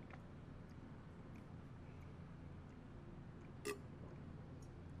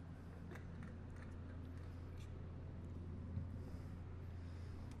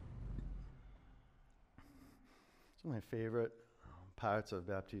 Some of my favorite parts of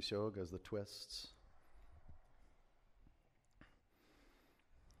Baptiste Yoga is the twists.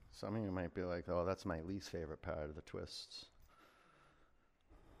 Some of you might be like, oh, that's my least favorite part of the twists.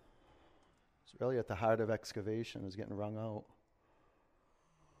 It's really at the heart of excavation, is getting wrung out.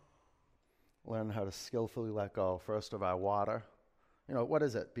 Learn how to skillfully let go, first of our water. You know, what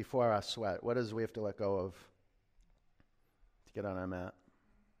is it before our sweat? What is we have to let go of? to get on our mat?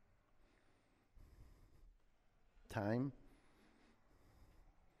 Time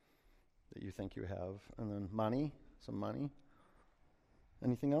that you think you have. And then money, some money.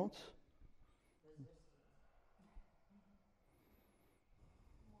 Anything else?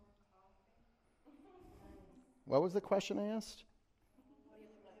 What was the question I asked?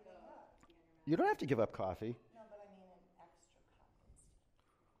 You don't have to give up coffee. No, but I mean an extra cup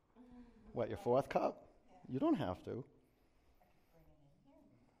instead. What, your fourth cup? Yeah. You don't have to. I could bring it in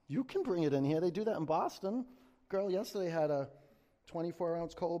here. You can bring it in here. They do that in Boston. Girl yesterday had a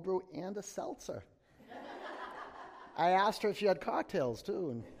 24-ounce cold brew and a seltzer. I asked her if she had cocktails,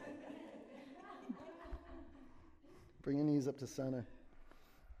 too. And bring your knees up to center.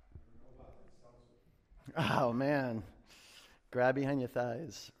 Oh, man. Grab behind your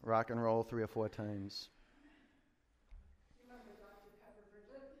thighs. Rock and roll 3 or 4 times. Remember Dr. Pepper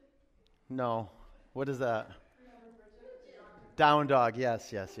Bridget? No. What is that? Remember Bridget? Down dog.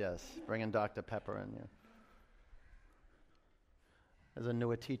 Yes. Bringing Dr. Pepper in here. As a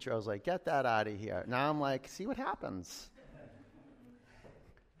newer teacher, I was like, get that out of here. Now I'm like, see what happens.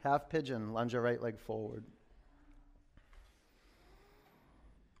 Half pigeon, lunge your right leg forward.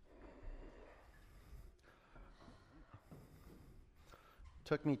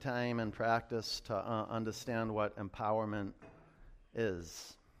 Took me time and practice to understand what empowerment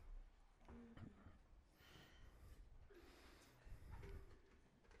is.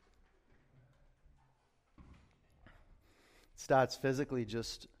 Starts physically,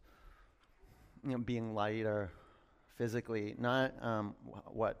 just being lighter physically, not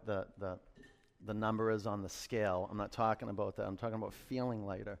what the number is on the scale. I'm not talking about that. I'm talking about feeling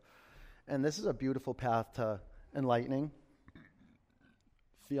lighter. And this is a beautiful path to enlightening.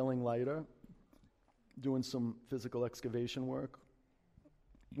 Feeling lighter, doing some physical excavation work,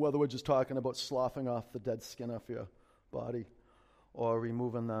 whether we're just talking about sloughing off the dead skin off your body or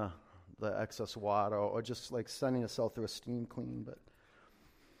removing the excess water, or just like sending yourself through a steam clean, but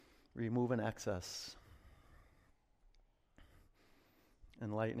removing excess,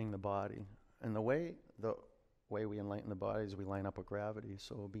 enlightening the body. And the way we enlighten the body is we line up with gravity.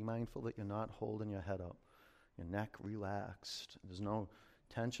 So be mindful that you're not holding your head up, your neck relaxed. There's no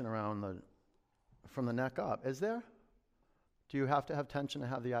tension around from the neck up. Is there? Do you have to have tension to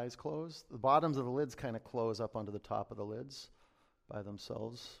have the eyes closed? The bottoms of the lids kind of close up onto the top of the lids by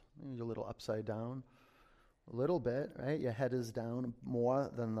themselves. Maybe you're a little upside down. A little bit, right? Your head is down more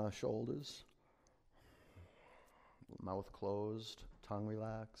than the shoulders. Mouth closed, tongue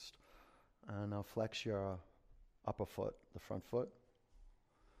relaxed. And now flex your upper foot, the front foot.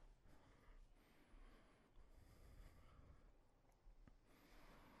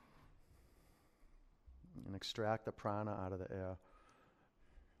 And extract the prana out of the air.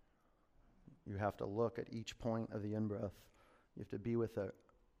 You have to look at each point of the in-breath. You have to be with it.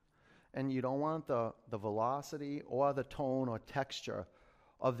 And you don't want the velocity or the tone or texture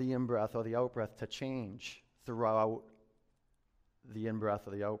of the in-breath or the out-breath to change throughout the in-breath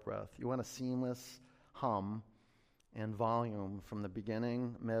or the out-breath. You want a seamless hum and volume from the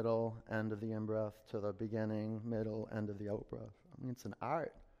beginning, middle, end of the in-breath to the beginning, middle, end of the out-breath. I mean, it's an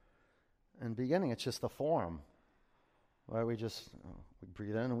art. In the beginning, it's just the form, where we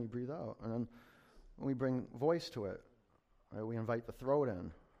breathe in and we breathe out. And then we bring voice to it. Right? We invite the throat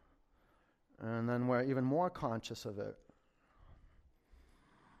in. And then we're even more conscious of it.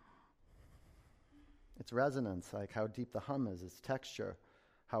 Its resonance, like how deep the hum is, its texture,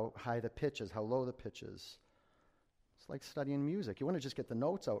 how high the pitch is, how low the pitch is. It's like studying music. You want to just get the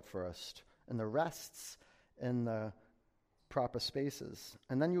notes out first, and the rests in the proper spaces.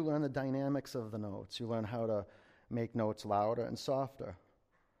 And then you learn the dynamics of the notes. You learn how to make notes louder and softer.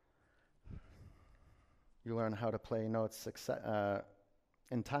 You learn how to play notes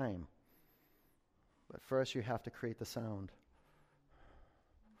in time. But first you have to create the sound.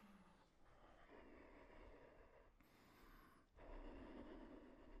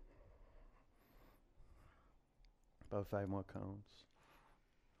 About 5 more counts.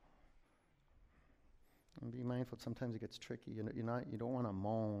 And be mindful. Sometimes it gets tricky. You don't want to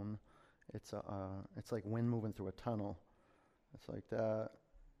moan. It's like wind moving through a tunnel. It's like that.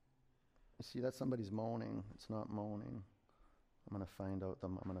 You see that somebody's moaning. It's not moaning. I'm going to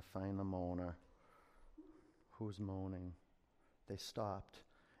find the moaner. Who's moaning? They stopped.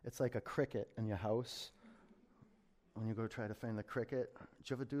 It's like a cricket in your house. When you go try to find the cricket, did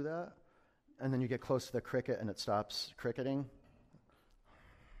you ever do that? And then you get close to the cricket and it stops cricketing.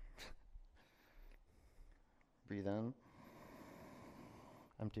 Breathe in.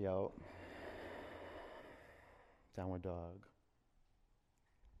 Empty out. Downward dog.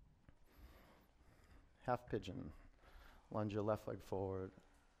 Half pigeon. Lunge your left leg forward.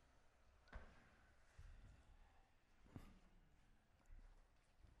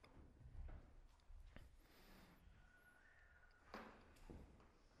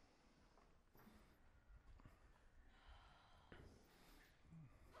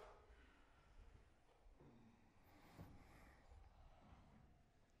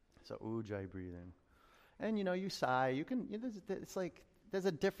 So Ujjayi breathing. And you sigh. You can, it's like, there's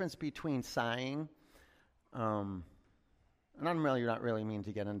a difference between sighing, and you're not really mean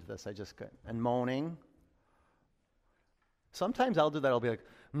to get into this, and moaning. Sometimes I'll do that, I'll be like,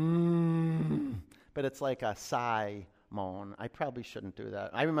 but it's like a sigh moan. I probably shouldn't do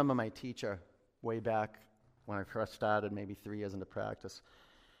that. I remember my teacher way back when I first started, maybe 3 years into practice.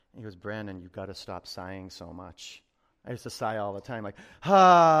 He goes, Brandon, you've got to stop sighing so much. I used to sigh all the time, like,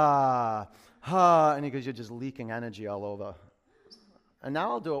 ha, ha, and he goes, you're just leaking energy all over. And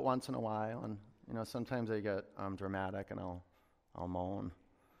now I'll do it once in a while, and sometimes I get dramatic, and I'll moan.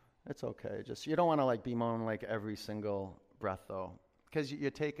 It's okay. Just you don't want to be moaning like every single breath though, because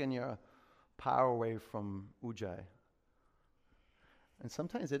you're taking your power away from Ujjayi. And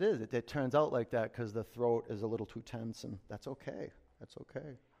sometimes it is. It turns out like that because the throat is a little too tense, and that's okay. That's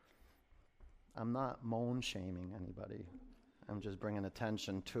okay. I'm not moan shaming anybody. I'm just bringing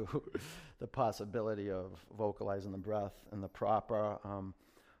attention to the possibility of vocalizing the breath in the proper,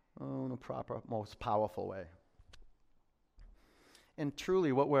 most powerful way. And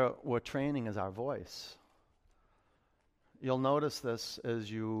truly, what we're training is our voice. You'll notice this as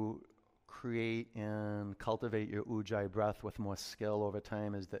you create and cultivate your Ujjayi breath with more skill over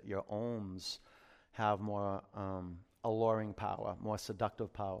time, is that your ohms have more alluring power, more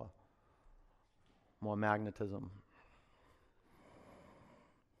seductive power, more magnetism.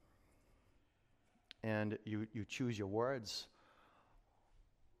 And you choose your words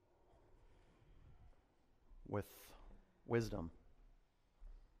with wisdom.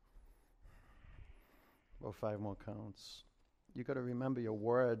 About 5 more counts. You got to remember your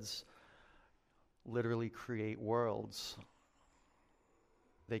words literally create worlds.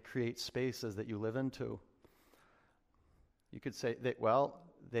 They create spaces that you live into. You could say that,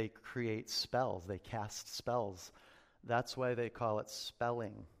 they create spells. They cast spells. That's why they call it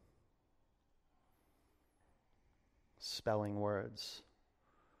spelling. Spelling words.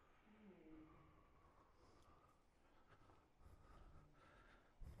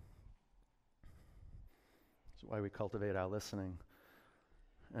 That's why we cultivate our listening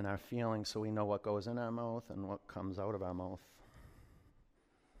and our feeling, so we know what goes in our mouth and what comes out of our mouth.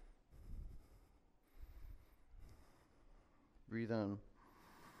 Breathe in.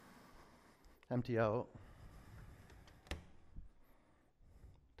 Empty out.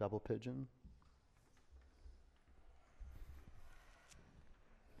 Double pigeon.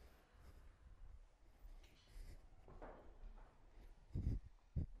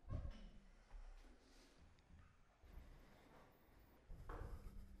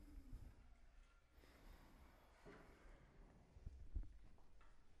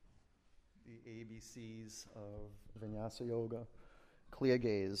 The ABCs of Vinyasa Yoga. Clear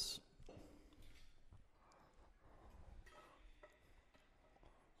gaze.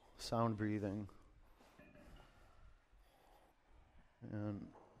 Sound breathing. And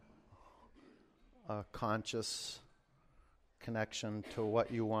a conscious connection to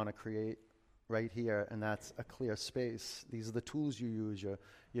what you want to create right here, and that's a clear space. These are the tools you use,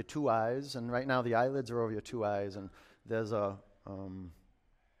 your 2 eyes, and right now the eyelids are over your 2 eyes, and there's a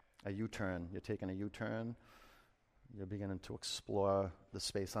U-turn. You're taking a U-turn. You're beginning to explore the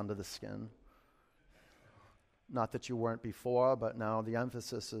space under the skin. Not that you weren't before, but now the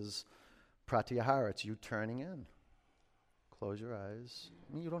emphasis is pratyahara. It's you turning in. Close your eyes.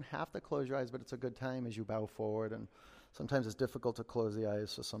 I mean, you don't have to close your eyes, but it's a good time as you bow forward. And sometimes it's difficult to close the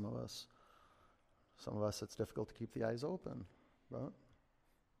eyes for some of us. Some of us, it's difficult to keep the eyes open. But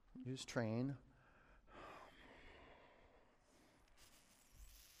you just train.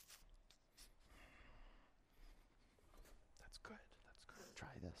 That's good. That's good. Try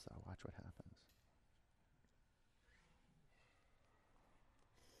this. I'll watch what happens.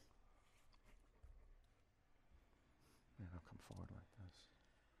 Yeah, I'll come forward like this.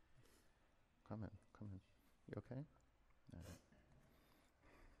 Come in. Come in. You okay? All right.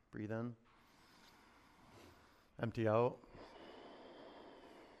 Breathe in. Empty out.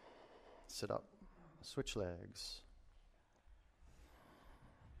 Sit up. Switch legs.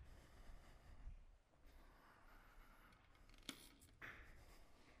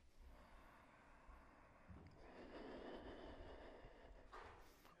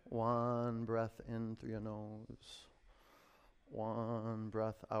 One breath in through your nose. One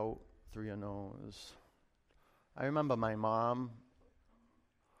breath out through your nose. I remember my mom,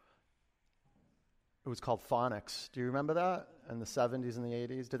 it was called phonics. Do you remember that? In the 70s and the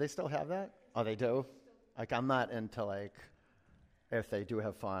 80s? Do they still have that? Oh, they do? Like, I'm not into, like, if they do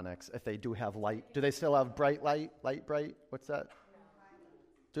have phonics, if they do have light. Do they still have bright light? Light bright? What's that?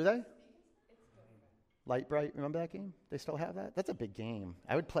 Do they? Light bright, remember that game? They still have that? That's a big game.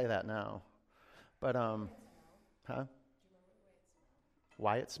 I would play that now. But, huh?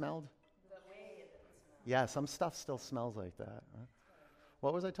 Why it smelled? Yeah, some stuff still smells like that. Huh?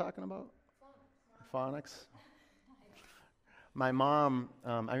 What was I talking about? Phonics. My mom,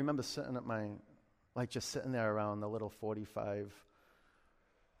 I remember sitting at just sitting there around the little 45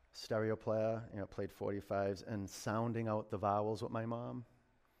 stereo player, played 45s, and sounding out the vowels with my mom.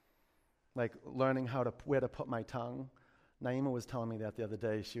 Like learning where to put my tongue. Naima was telling me that the other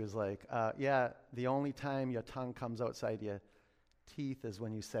day. She was like, yeah, the only time your tongue comes outside your teeth is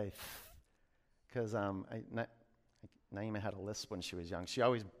when you say, because Naima had a lisp when she was young. She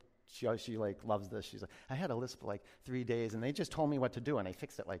like loves this. She's like, I had a lisp for like 3 days, and they just told me what to do, and I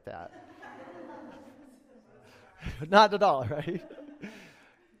fixed it like that. Not at all, right?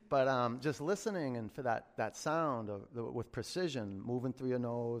 But just listening and for that sound with precision, moving through your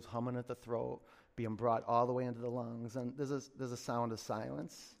nose, humming at the throat, being brought all the way into the lungs, and there's a sound of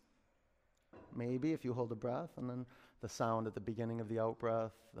silence. Maybe if you hold a breath, and then the sound at the beginning of the out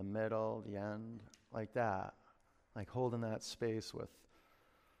breath, the middle, the end, like that, like holding that space with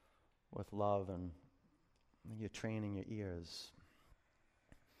love, and you're training your ears.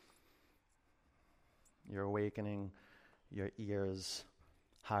 You're awakening your ears.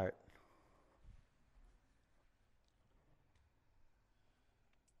 Heart.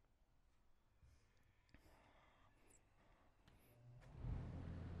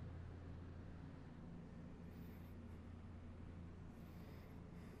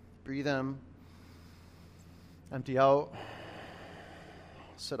 Breathe in. Empty out.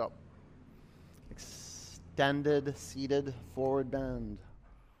 Sit up. Extended, seated, forward bend.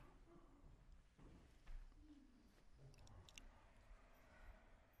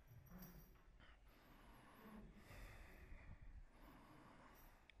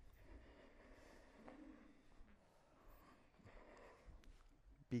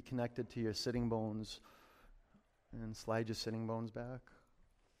 Be connected to your sitting bones and slide your sitting bones back.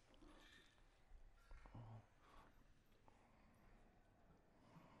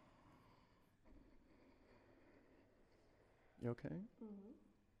 You okay? Mm-hmm.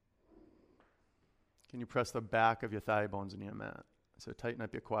 Can you press the back of your thigh bones into your mat? So tighten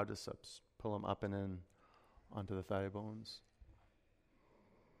up your quadriceps, pull them up and in onto the thigh bones.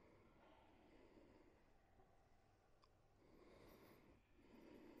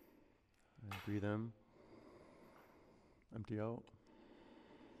 And breathe in. Empty out.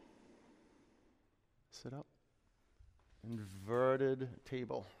 Sit up. Inverted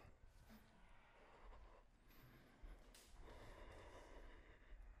table.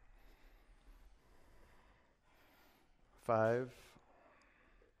 Five,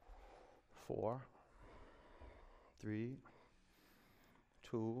 4, 3,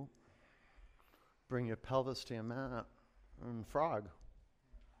 2. Bring your pelvis to your mat and frog.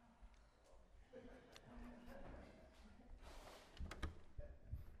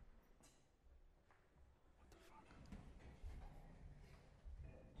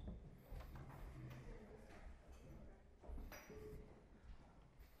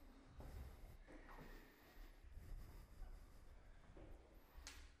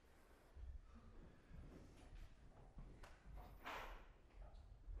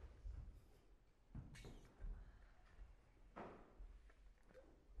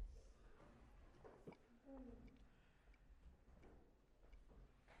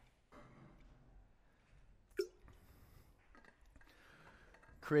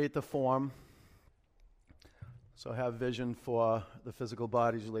 Create the form. So have vision for the physical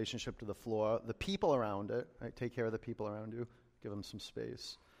body's relationship to the floor, the people around it, right? Take care of the people around you, give them some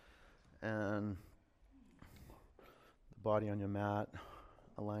space. And the body on your mat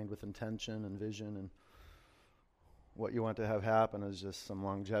aligned with intention and vision, and what you want to have happen is just some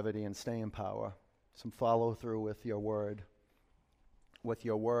longevity and staying power, some follow through with your word, with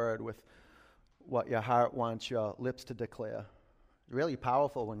what your heart wants your lips to declare. Really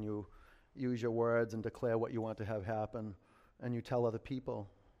powerful when you use your words and declare what you want to have happen, and you tell other people.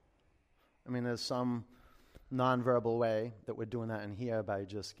 I mean, there's some nonverbal way that we're doing that in here by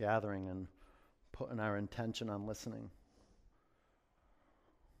just gathering and putting our intention on listening.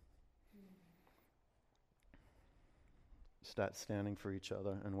 Start standing for each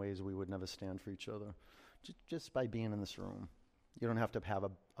other in ways we would never stand for each other, just by being in this room. You don't have to have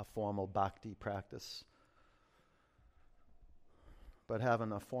a formal bhakti practice. but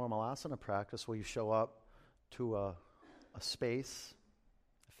having a formal asana practice where you show up to a space,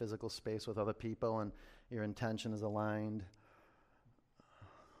 a physical space with other people, and your intention is aligned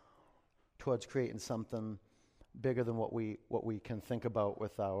towards creating something bigger than what we can think about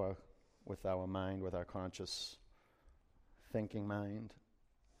with our mind, with our conscious thinking mind.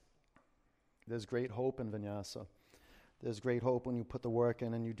 There's great hope in vinyasa. There's great hope when you put the work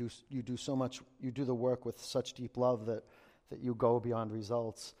in and you do so much. You do the work with such deep love that you go beyond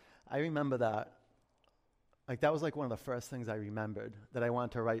results. I remember that. Like that was like one of the first things I remembered that I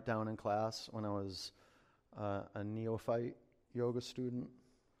wanted to write down in class when I was a neophyte yoga student.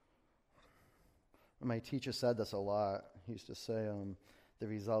 My teacher said this a lot. He used to say, the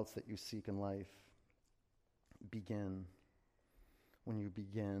results that you seek in life begin when you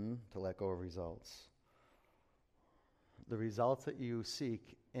begin to let go of results. The results that you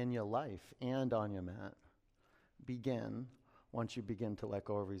seek in your life and on your mat begin once you begin to let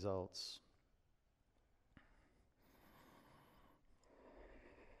go of results.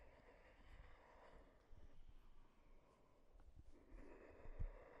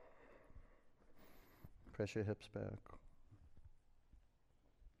 Press your hips back.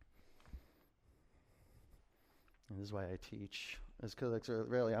 And this is why I teach. It's because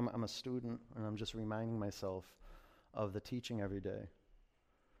really I'm a student and I'm just reminding myself of the teaching every day.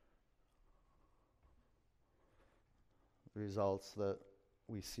 The results that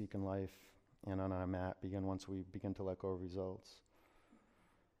we seek in life and on our mat begin once we begin to let go of results.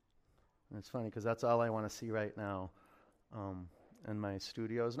 And it's funny because that's all I want to see right now. In my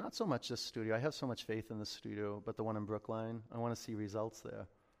studios, not so much this studio. I have so much faith in this studio, but the one in Brookline, I want to see results there,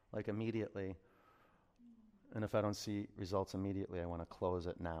 like immediately. And if I don't see results immediately, I want to close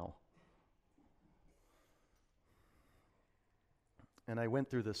it now. And I went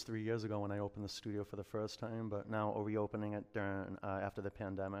through this 3 years ago when I opened the studio for the first time, but now reopening it during after the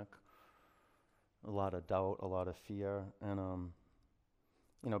pandemic. A lot of doubt, a lot of fear, and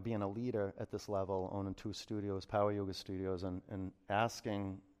being a leader at this level, owning 2 studios, power yoga studios, and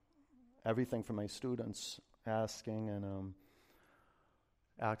asking everything from my students, asking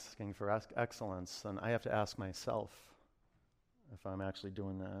for excellence, and I have to ask myself if I'm actually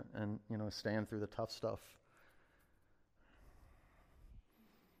doing that, and staying through the tough stuff.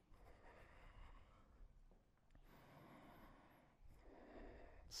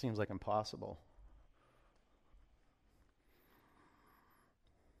 Seems like impossible.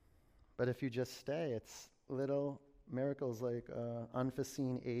 But if you just stay, it's little miracles like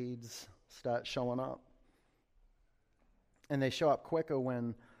unforeseen aids start showing up. And they show up quicker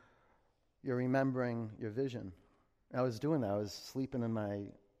when you're remembering your vision. I was doing that. I was sleeping in my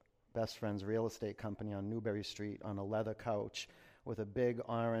best friend's real estate company on Newbury Street on a leather couch with a big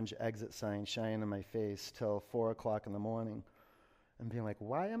orange exit sign shining in my face till 4 o'clock in the morning. And being like,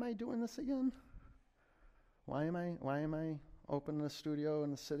 why am I doing this again? Why am I opening a studio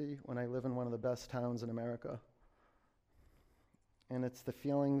in the city when I live in one of the best towns in America? And it's the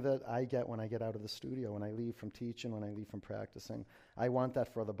feeling that I get when I get out of the studio, when I leave from teaching, when I leave from practicing. I want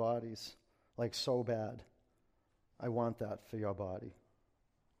that for other bodies, like so bad. I want that for your body.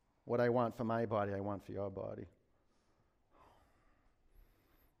 What I want for my body, I want for your body.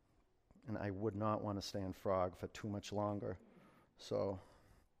 And I would not want to stay in frog for too much longer. So,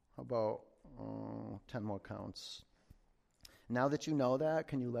 how about 10 more counts? Now that you know that,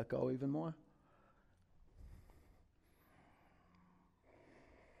 can you let go even more?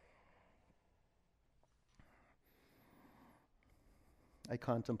 I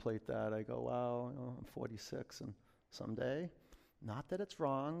contemplate that. I go, wow, I'm 46, and someday, not that it's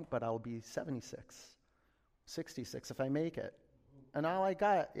wrong, but I'll be 76, 66 if I make it. And all I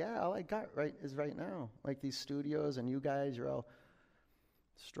got right is right now. Like these studios and you guys, you're all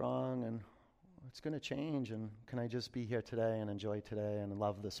strong, and it's going to change. And can I just be here today and enjoy today and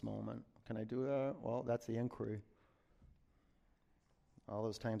love this moment? Can I do that? Well, that's the inquiry. All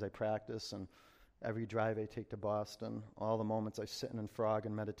those times I practice and every drive I take to Boston, all the moments I sit in frog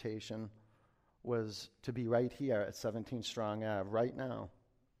in meditation was to be right here at 17 Strong Ave right now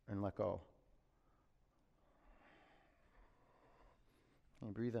and let go.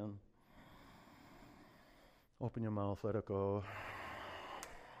 And breathe in. Open your mouth, let it go.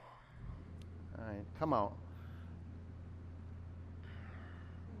 All right, come out.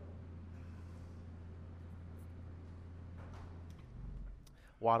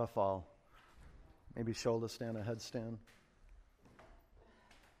 Waterfall. Maybe shoulder stand or headstand.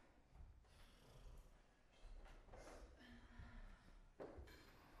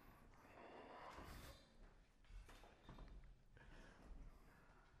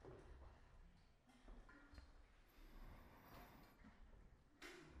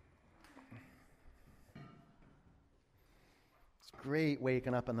 It's great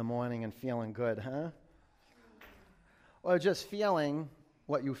waking up in the morning and feeling good, huh? Or just feeling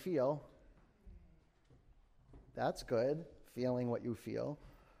what you feel. That's good, feeling what you feel.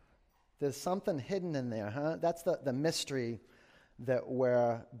 There's something hidden in there, huh? That's the mystery that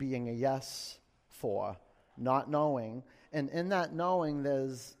we're being a yes for, not knowing. And in that knowing,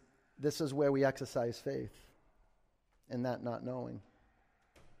 this is where we exercise faith, in that not knowing.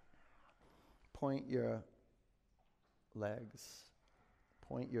 Point your legs,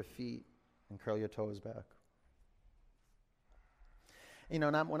 point your feet, and curl your toes back. You know,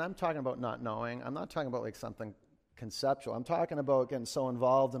 and when I'm talking about not knowing, I'm not talking about like something conceptual. I'm talking about getting so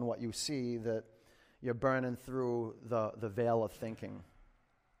involved in what you see that you're burning through the veil of thinking.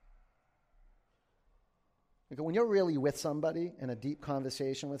 Like when you're really with somebody in a deep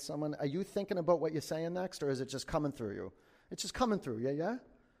conversation with someone, are you thinking about what you're saying next, or is it just coming through you? It's just coming through, yeah?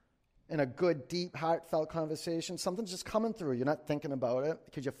 In a good, deep, heartfelt conversation, something's just coming through. You're not thinking about it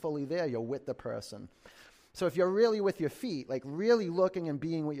because you're fully there. You're with the person. So if you're really with your feet, like really looking and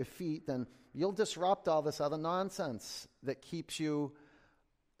being with your feet, then you'll disrupt all this other nonsense that keeps you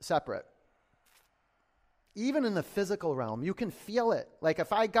separate. Even in the physical realm, you can feel it. Like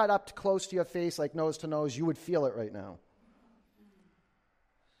if I got up close to your face, like nose to nose, you would feel it right now.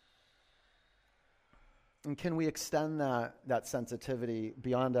 And can we extend that sensitivity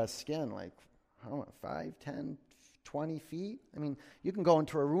beyond our skin, like, I don't know, 5, 10, 20 feet? I mean, you can go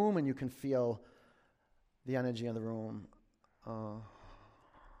into a room and you can feel the energy in the room.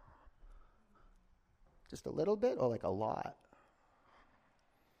 Just a little bit or like a lot?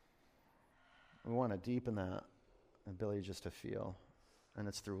 We want to deepen that ability just to feel. And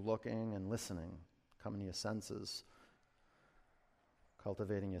it's through looking and listening, coming to your senses,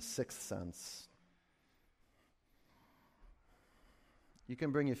 cultivating your sixth sense. You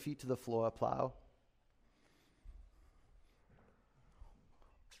can bring your feet to the floor, plow.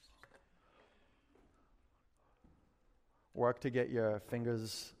 Work to get your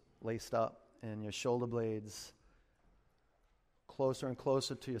fingers laced up and your shoulder blades closer and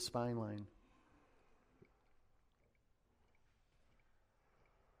closer to your spine line.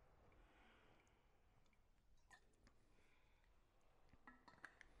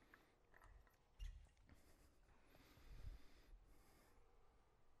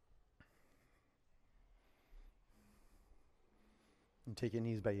 And take your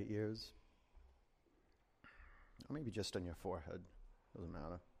knees by your ears. Or maybe just on your forehead. Doesn't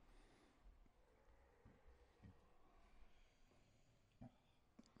matter.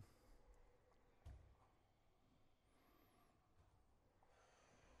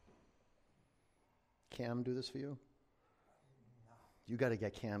 Cam do this for you? No. You got to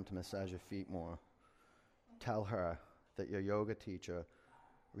get Cam to massage your feet more. Tell her that your yoga teacher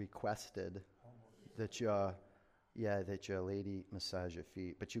requested that your lady massage your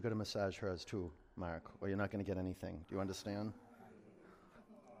feet. But you got to massage hers too, Mark, or you're not going to get anything. Do you understand?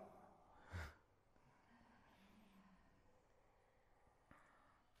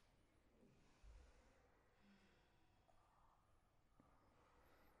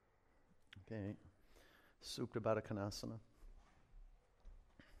 Okay. Supta Baddha Konasana.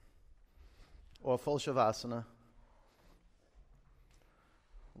 Or full Shavasana.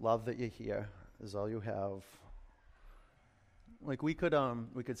 Love that you're here is all you have. Like we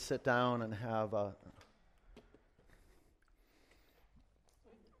could sit down and have a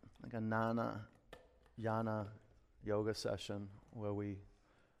Nana Yana yoga session where we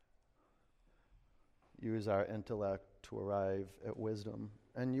use our intellect to arrive at wisdom.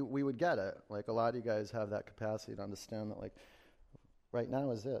 And we would get it. Like a lot of you guys have that capacity to understand that like right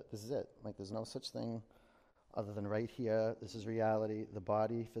now is it. This is it. Like there's no such thing other than right here. This is reality. The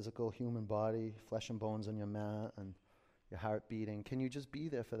body, physical human body, flesh and bones on your mat and your heart beating. Can you just be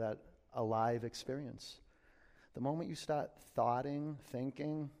there for that alive experience? The moment you start thoughting,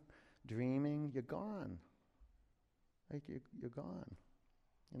 thinking, dreaming, you're gone. Like you're gone.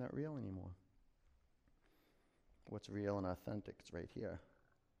 You're not real anymore. What's real and authentic is right here.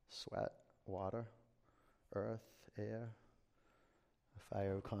 Sweat, water, earth, air, the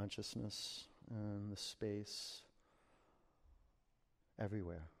fire of consciousness, and the space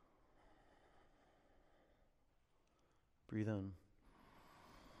everywhere. Breathe in.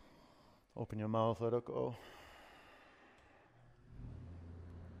 Open your mouth, let it go.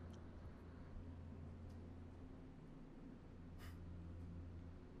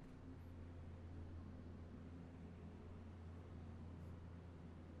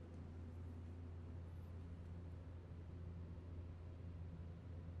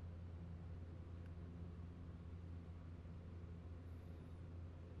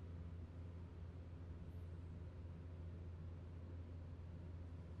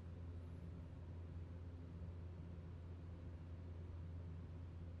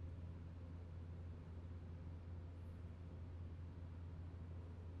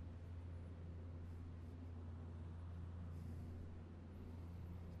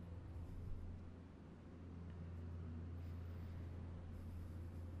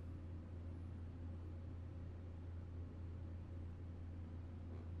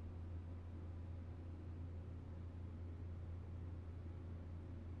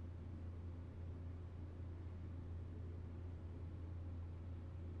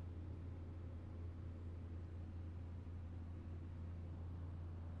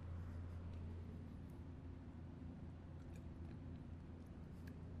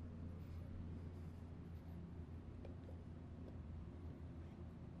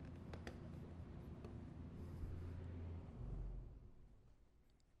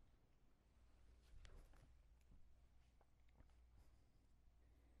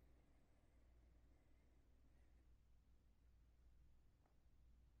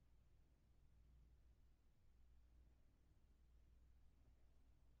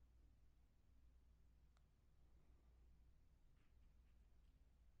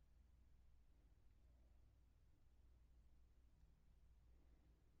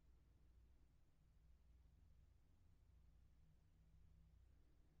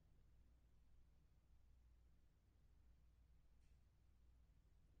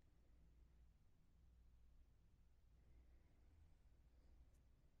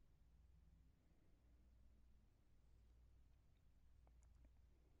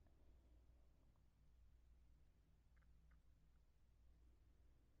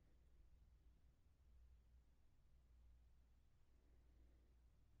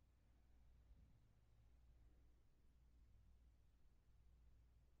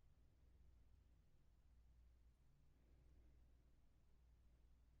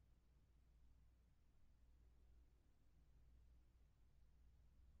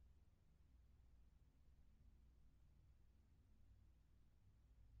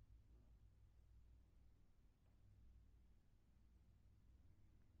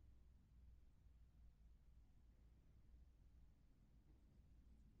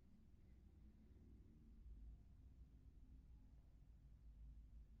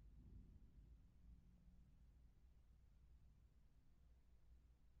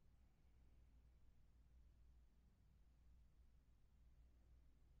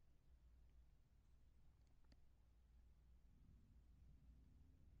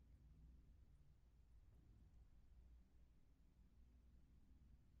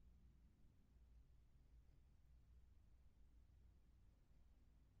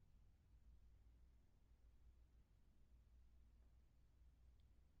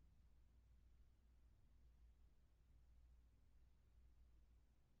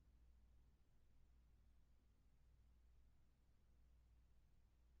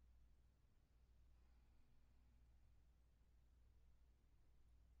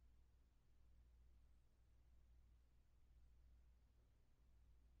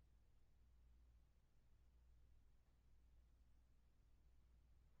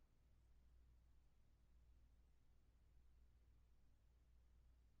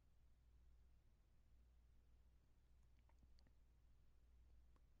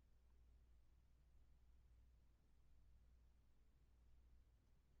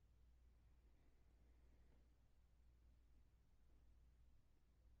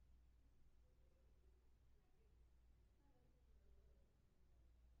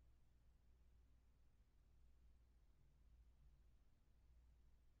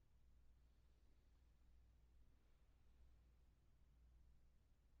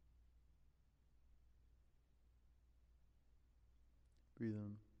 Breathe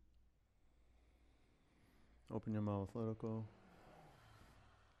in. Open your mouth. Let it go.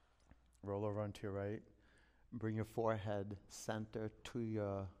 Roll over onto your right. Bring your forehead center to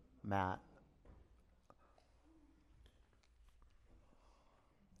your mat.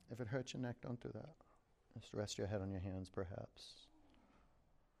 If it hurts your neck, don't do that. Just rest your head on your hands, perhaps.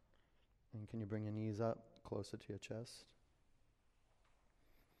 And can you bring your knees up closer to your chest?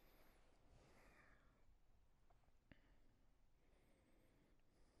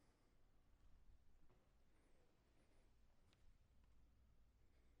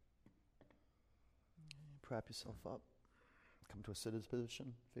 Prop yourself up. Come to a sitters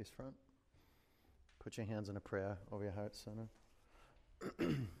position, face front. Put your hands in a prayer over your heart center.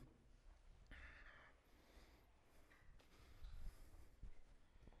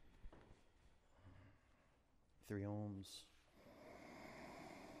 3 ohms.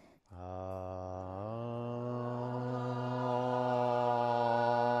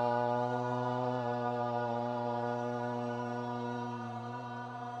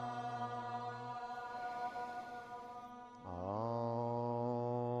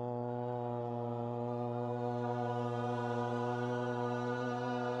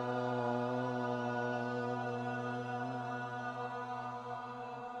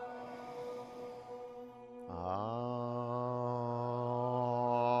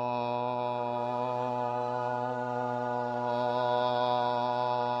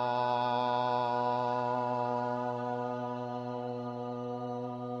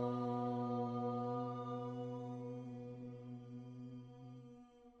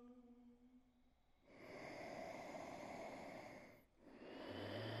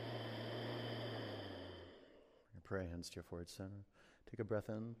 Pray, hands to your forehead center. Take a breath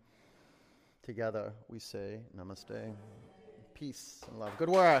in. Together we say namaste. Peace and love. Good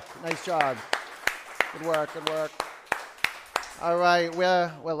work. Nice job. Good work. Good work. All right.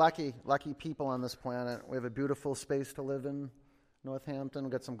 We're lucky people on this planet. We have a beautiful space to live in. Northampton.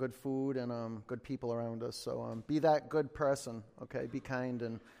 We've got some good food and good people around us. So be that good person, okay? Be kind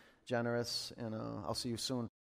and generous, and I'll see you soon.